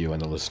communicate to you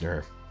and the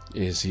listener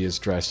is he is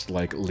dressed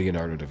like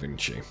Leonardo da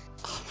Vinci.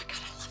 Oh my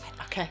god, I love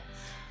it. Okay.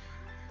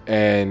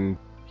 And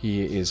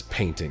he is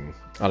painting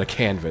on a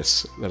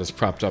canvas that is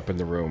propped up in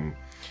the room.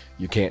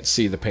 You can't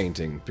see the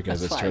painting because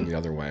That's it's turned fine. the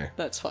other way.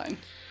 That's fine.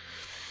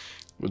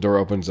 The door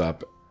opens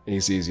up, and he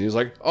sees you. He's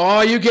like,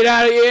 "Oh, you get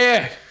out of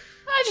here!"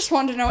 I just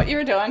wanted to know what you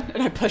were doing.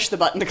 And I push the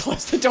button to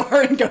close the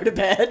door and go to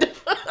bed.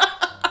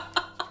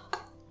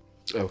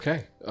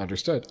 Okay,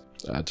 understood.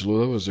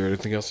 Tallulah, was there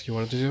anything else you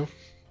wanted to do?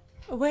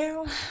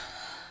 Well,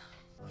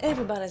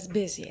 everybody's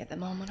busy at the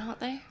moment, aren't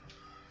they?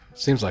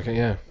 Seems like it,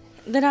 yeah.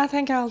 Then I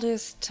think I'll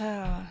just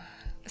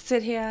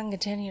sit here and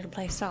continue to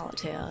play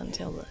solitaire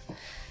until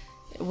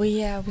the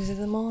wee hours of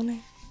the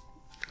morning.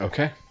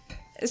 Okay.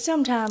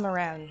 Sometime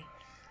around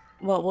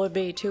what would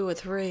be 2 or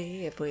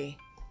 3 if we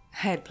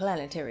had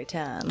planetary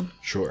time.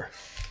 Sure.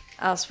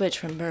 I'll switch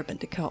from bourbon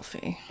to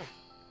coffee.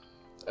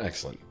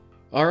 Excellent.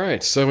 All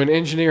right, so in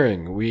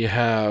engineering, we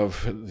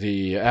have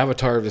the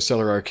Avatar of the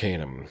Stellar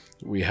Arcanum.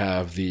 We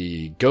have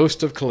the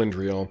Ghost of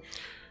Calindriel.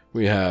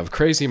 We have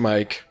Crazy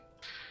Mike.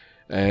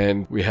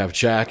 And we have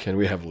Jack, and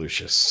we have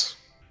Lucius.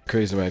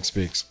 Crazy Mike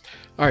speaks.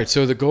 All right,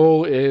 so the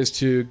goal is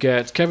to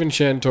get Kevin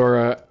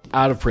Shantora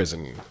out of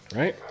prison,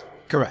 right?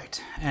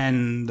 Correct.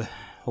 And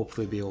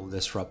hopefully be able to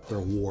disrupt their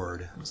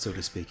ward, so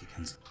to speak,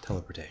 against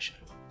teleportation.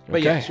 But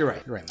Okay. yes, you're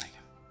right. You're right, Mike.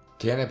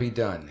 Can it be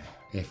done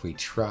if we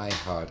try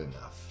hard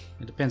enough?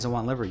 It depends on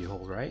what lever you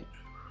hold, right?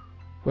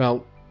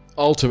 Well,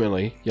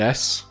 ultimately,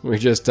 yes. We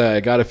just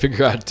got to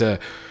figure out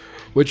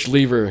which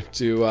lever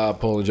to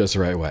pull in just the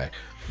right way.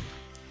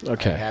 I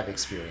Okay. have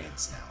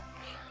experience now.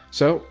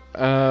 So,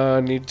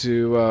 need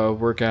to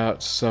work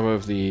out some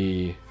of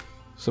the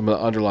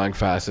underlying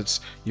facets.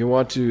 You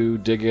want to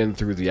dig in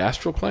through the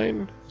astral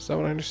plane? Is that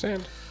what I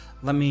understand?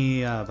 Let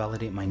me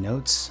validate my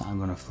notes. I'm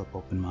going to flip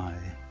open my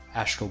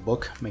astral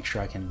book, make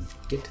sure I can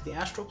get to the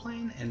astral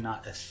plane and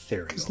not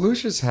ethereal.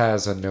 Lucius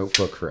has a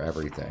notebook for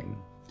everything.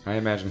 I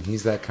imagine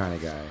he's that kind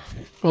of guy.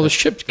 Well, the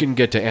ship can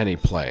get to any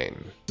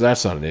plane.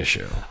 That's not an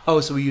issue. Oh,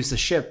 so we use the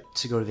ship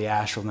to go to the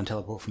astral and then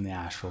teleport from the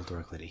astral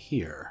directly to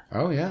here.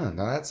 Oh yeah,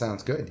 no, that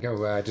sounds good.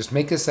 Go, just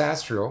make us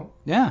astral.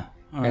 Yeah.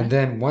 And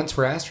then once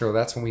we're astral,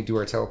 that's when we do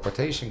our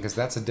teleportation, because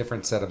that's a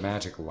different set of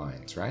magical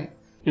lines, right?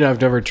 You know,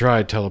 I've never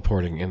tried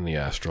teleporting in the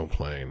astral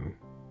plane.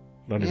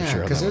 Not even Yeah, sure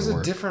how because that there's would a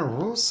work. different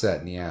rule set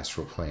in the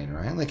astral plane,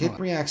 right? Like, it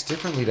reacts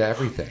differently to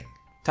everything.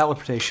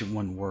 Teleportation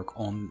wouldn't work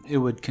on. It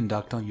would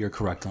conduct on. You're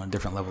correct, on a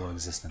different level of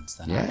existence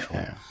than actual.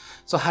 Yeah.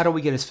 So how do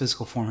we get his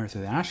physical form here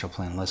through the astral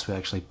plane unless we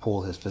actually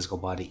pull his physical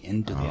body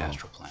into the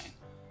astral plane?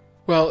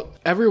 Well,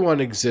 everyone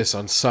exists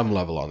on some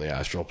level on the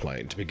astral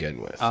plane to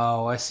begin with.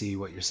 Oh, I see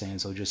what you're saying.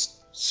 So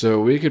just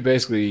So we could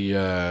basically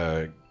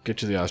get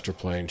to the astral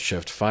plane,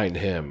 shift, find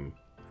him.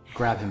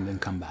 grab him, then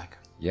come back.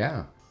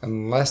 Yeah.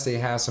 Unless they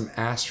have some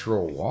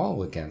astral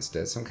wall against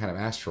it, some kind of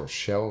astral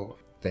shell,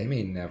 they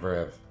may never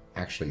have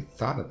actually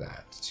thought of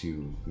that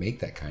to make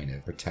that kind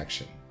of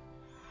protection.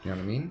 You know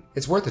what I mean?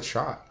 It's worth a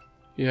shot.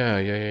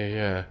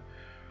 Yeah.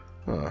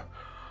 Huh.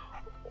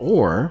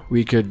 Or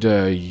we could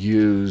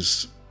do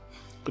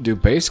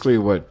basically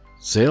what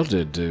Zale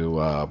did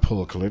to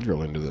pull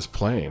Caledriel into this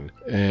plane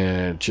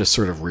and just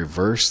sort of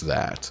reverse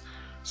that.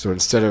 So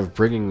instead of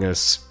bringing a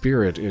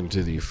spirit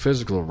into the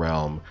physical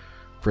realm,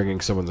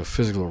 bringing someone in the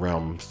physical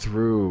realm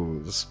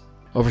through this,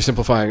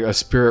 oversimplifying a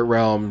spirit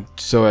realm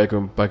so I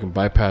can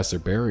bypass their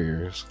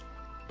barriers.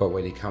 But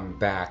would he come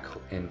back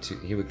into...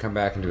 He would come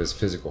back into his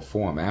physical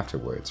form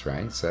afterwards,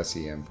 right? So that's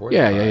the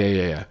important part.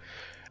 Yeah.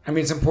 I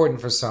mean, it's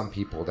important for some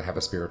people to have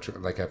a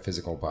spiritual... Like a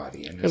physical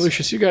body. And Hey,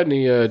 Lucius, you got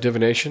any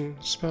divination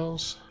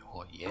spells?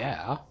 Well,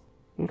 yeah.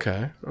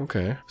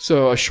 Okay.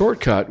 So a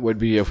shortcut would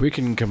be if we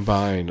can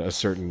combine a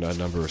certain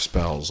number of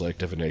spells, like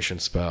divination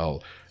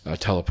spell, a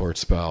teleport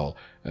spell,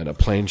 and a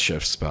plane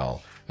shift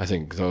spell. I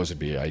think those would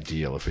be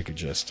ideal if we could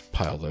just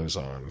pile those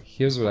on.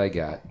 Here's what I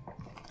got.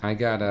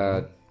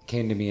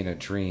 Came to me in a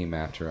dream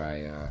after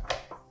I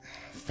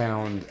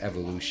found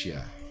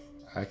Evolutia.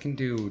 I can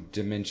do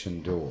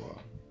Dimension Door.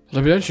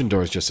 The Dimension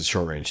Door is just a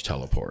short-range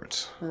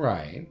teleport.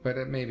 Right, but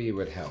maybe it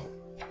would help.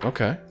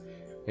 Okay.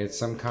 It's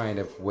some kind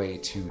of way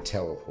to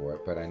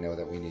teleport, but I know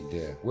that we need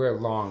to... We're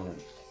long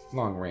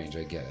range,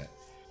 I get it.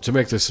 To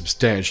make this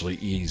substantially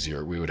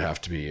easier, we would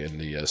have to be in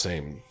the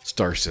same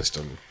star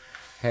system.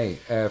 Hey,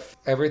 if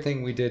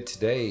everything we did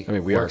today I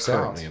mean, we are works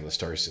out, currently in the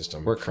star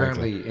system. we're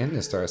frankly. currently in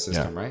the star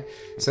system, Yeah. right?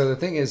 So the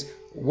thing is,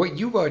 what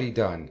you've already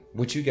done,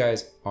 which you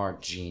guys are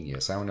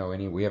genius. I don't know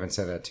we haven't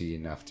said that to you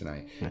enough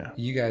tonight. Yeah.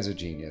 You guys are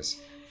genius.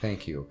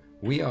 Thank you.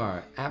 We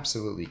are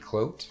absolutely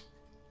cloaked,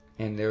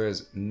 and there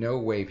is no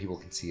way people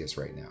can see us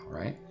right now,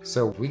 right?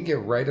 So we can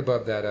get right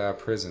above that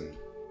prison.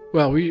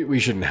 Well, we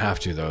shouldn't have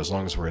to, though. As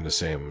long as we're in the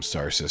same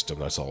star system,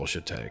 that's all it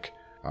should take.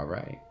 All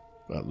right.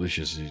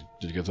 Lucius, did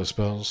you get those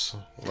spells?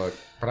 Look,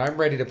 but I'm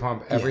ready to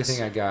pump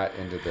everything I got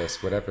into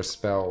this, whatever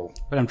spell.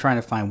 But I'm trying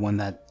to find one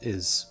that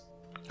is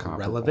Comparable.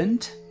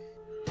 relevant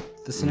to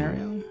the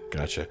scenario.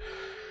 Gotcha.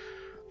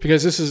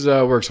 Because this is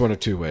works one of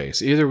two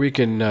ways. Either we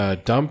can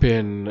dump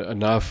in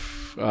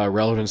enough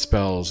relevant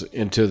spells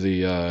into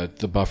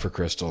the buffer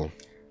crystal,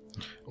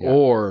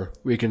 or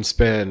we can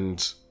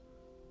spend,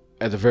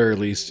 at the very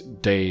least,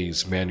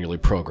 days manually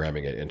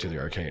programming it into the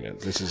Arcana.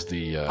 This is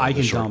the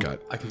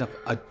shortcut. I can dump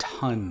a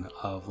ton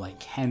of like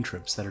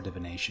cantrips that are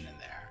divination in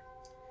there,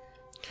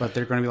 but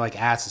they're going to be like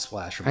acid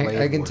splash or blade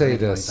I can ward tell or you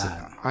anything this.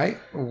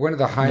 Like that. One of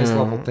the highest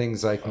level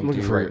things I can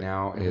looking do for right it.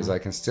 now is I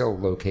can still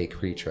locate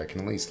creature. I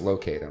can at least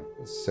locate them.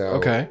 So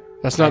Okay,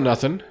 that's not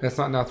nothing. that's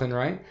not nothing,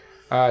 right?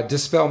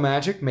 Dispel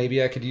magic.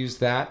 Maybe I could use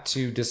that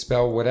to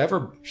dispel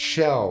whatever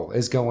shell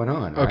is going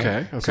on. Right?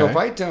 Okay. So if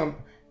I dump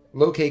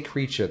locate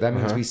creature, that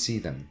means we see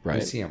them. We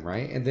Right. see them,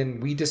 right? And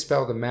then we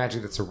dispel the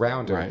magic that's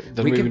around them. Right.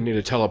 Then we would need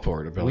a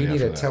teleport ability. We need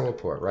after a that.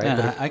 teleport, right? Yeah,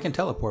 But if- I can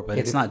teleport, but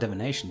it's not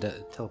divination.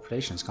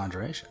 Teleportation is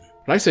conjuration.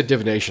 When I said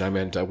divination, I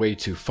meant a way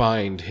to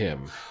find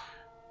him.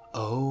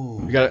 Oh,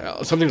 You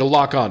got something to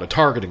lock on, a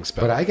targeting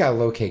spell. But I got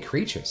locate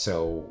creature,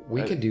 so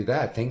we can do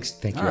that. Thank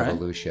you, All right.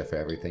 Evolutia, for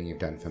everything you've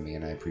done for me,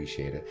 and I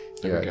appreciate it.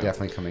 There You're we go.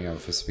 definitely coming out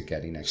for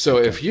spaghetti next. So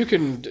weekend. if you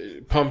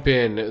can pump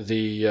in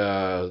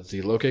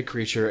the locate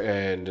creature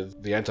and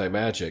the anti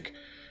magic,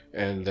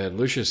 and then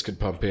Lucius could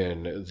pump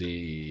in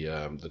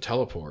the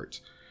teleport,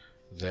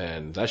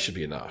 then that should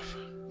be enough.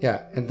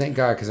 yeah, and thank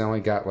God because I only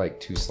got like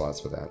 2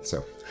 slots for that,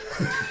 so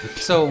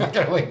so I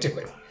gotta wait to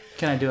it.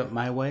 can I do it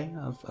my way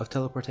of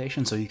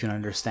teleportation so you can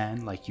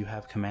understand? Like you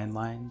have command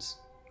lines.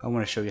 I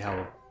want to show you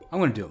how. I'm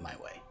going to do it my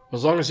way.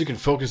 As long as you can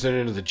focus it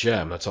into the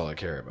gem, that's all I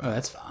care about. Oh,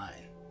 that's fine.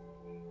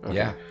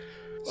 Yeah.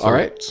 All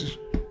right,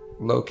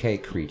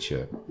 Locate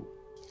creature,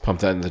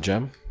 pump that in the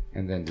gem.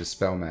 and then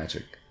dispel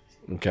magic.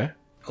 Okay.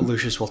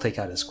 Lucius will take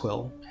out his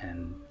quill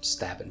and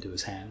stab it into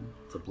his hand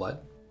for blood.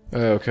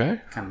 Okay.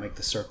 Kind of make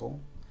the circle.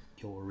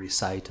 He'll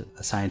recite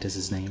a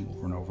scientist's name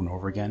over and over and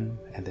over again,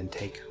 and then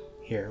take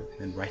here and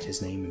then write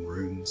his name in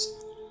runes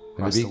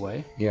across the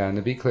way. Yeah, and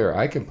to be clear,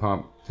 I can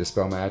pump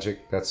dispel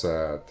magic. That's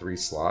 3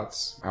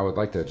 slots. I would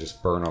like to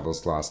just burn all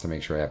those slots to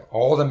make sure I have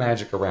all the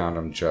magic around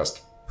them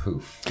just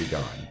poof, be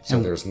gone.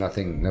 So there's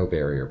nothing, no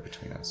barrier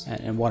between us.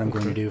 And what I'm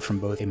going to do from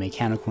both a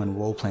mechanical and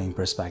role-playing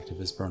perspective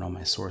is burn all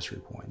my sorcery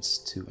points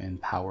to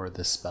empower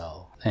the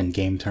spell. In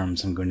game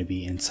terms, I'm going to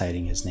be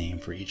inciting his name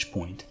for each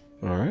point.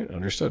 All right,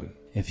 understood.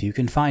 If you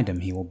can find him,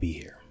 he will be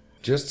here.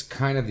 Just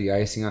kind of the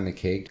icing on the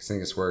cake, I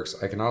think this works.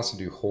 I can also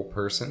do whole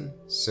person,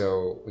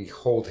 so we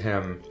hold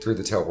him through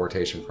the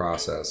teleportation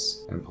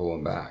process and pull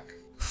him back.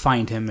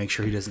 Find him, make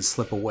sure he doesn't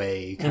slip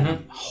away, kind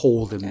of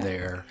hold him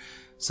there.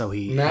 So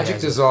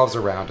Magic dissolves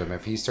around him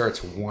if he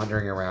starts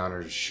wandering around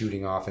or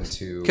shooting off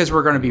into... Because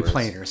we're going to be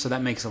planar, so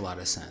that makes a lot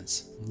of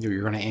sense.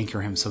 You're going to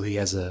anchor him so he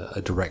has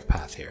a direct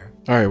path here.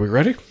 All right, we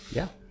ready?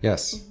 Yeah.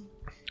 Yes.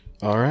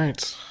 All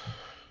right.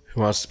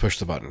 Who wants to push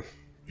the button?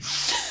 I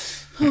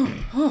feel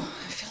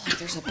like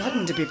there's a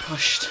button to be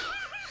pushed.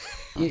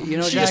 You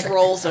know, She Jack, just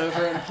rolls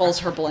over and pulls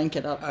her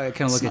blanket up. I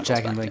kind of look at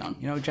Jack and snuggles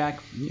think, back down. Jack,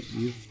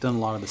 you've done a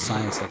lot of the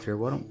science stuff here.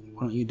 Why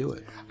don't you do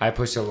it? I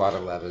pushed a lot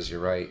of levers, you're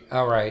right.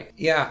 All right.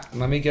 Yeah,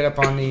 let me get up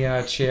on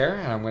the chair,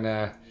 and I'm going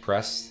to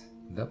press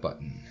the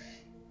button.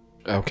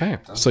 Okay,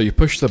 so you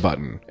push the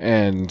button,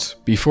 and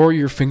before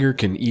your finger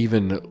can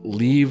even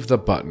leave the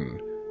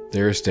button,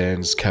 there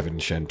stands Kevin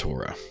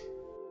Shantora.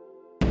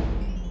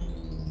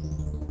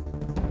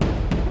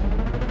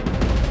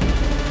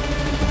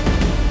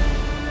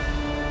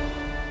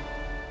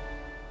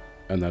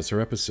 And that's our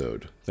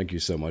episode. Thank you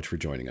so much for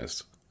joining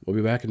us. We'll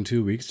be back in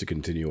 2 weeks to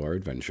continue our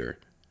adventure.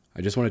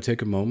 I just want to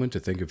take a moment to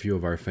thank a few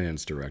of our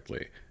fans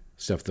directly.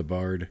 Steph the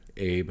Bard,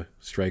 Abe,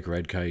 Strike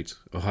Red Kite,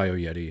 Ohio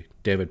Yeti,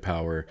 David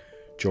Power,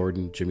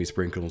 Jordan, Jimmy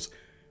Sprinkles.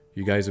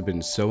 You guys have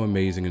been so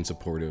amazing and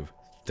supportive.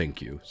 Thank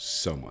you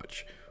so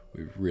much.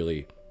 We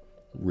really,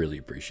 really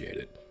appreciate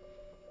it.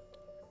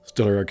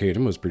 Stellar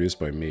Arcanum was produced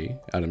by me,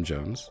 Adam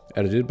Jones,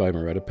 edited by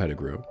Moretta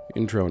Pettigrew,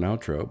 intro and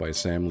outro by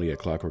Sam Lee at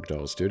Clockwork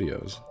Doll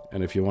Studios,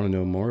 and if you want to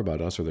know more about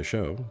us or the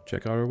show,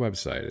 check out our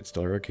website at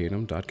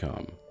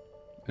stellararcanum.com.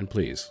 And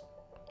please,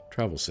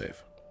 travel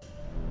safe.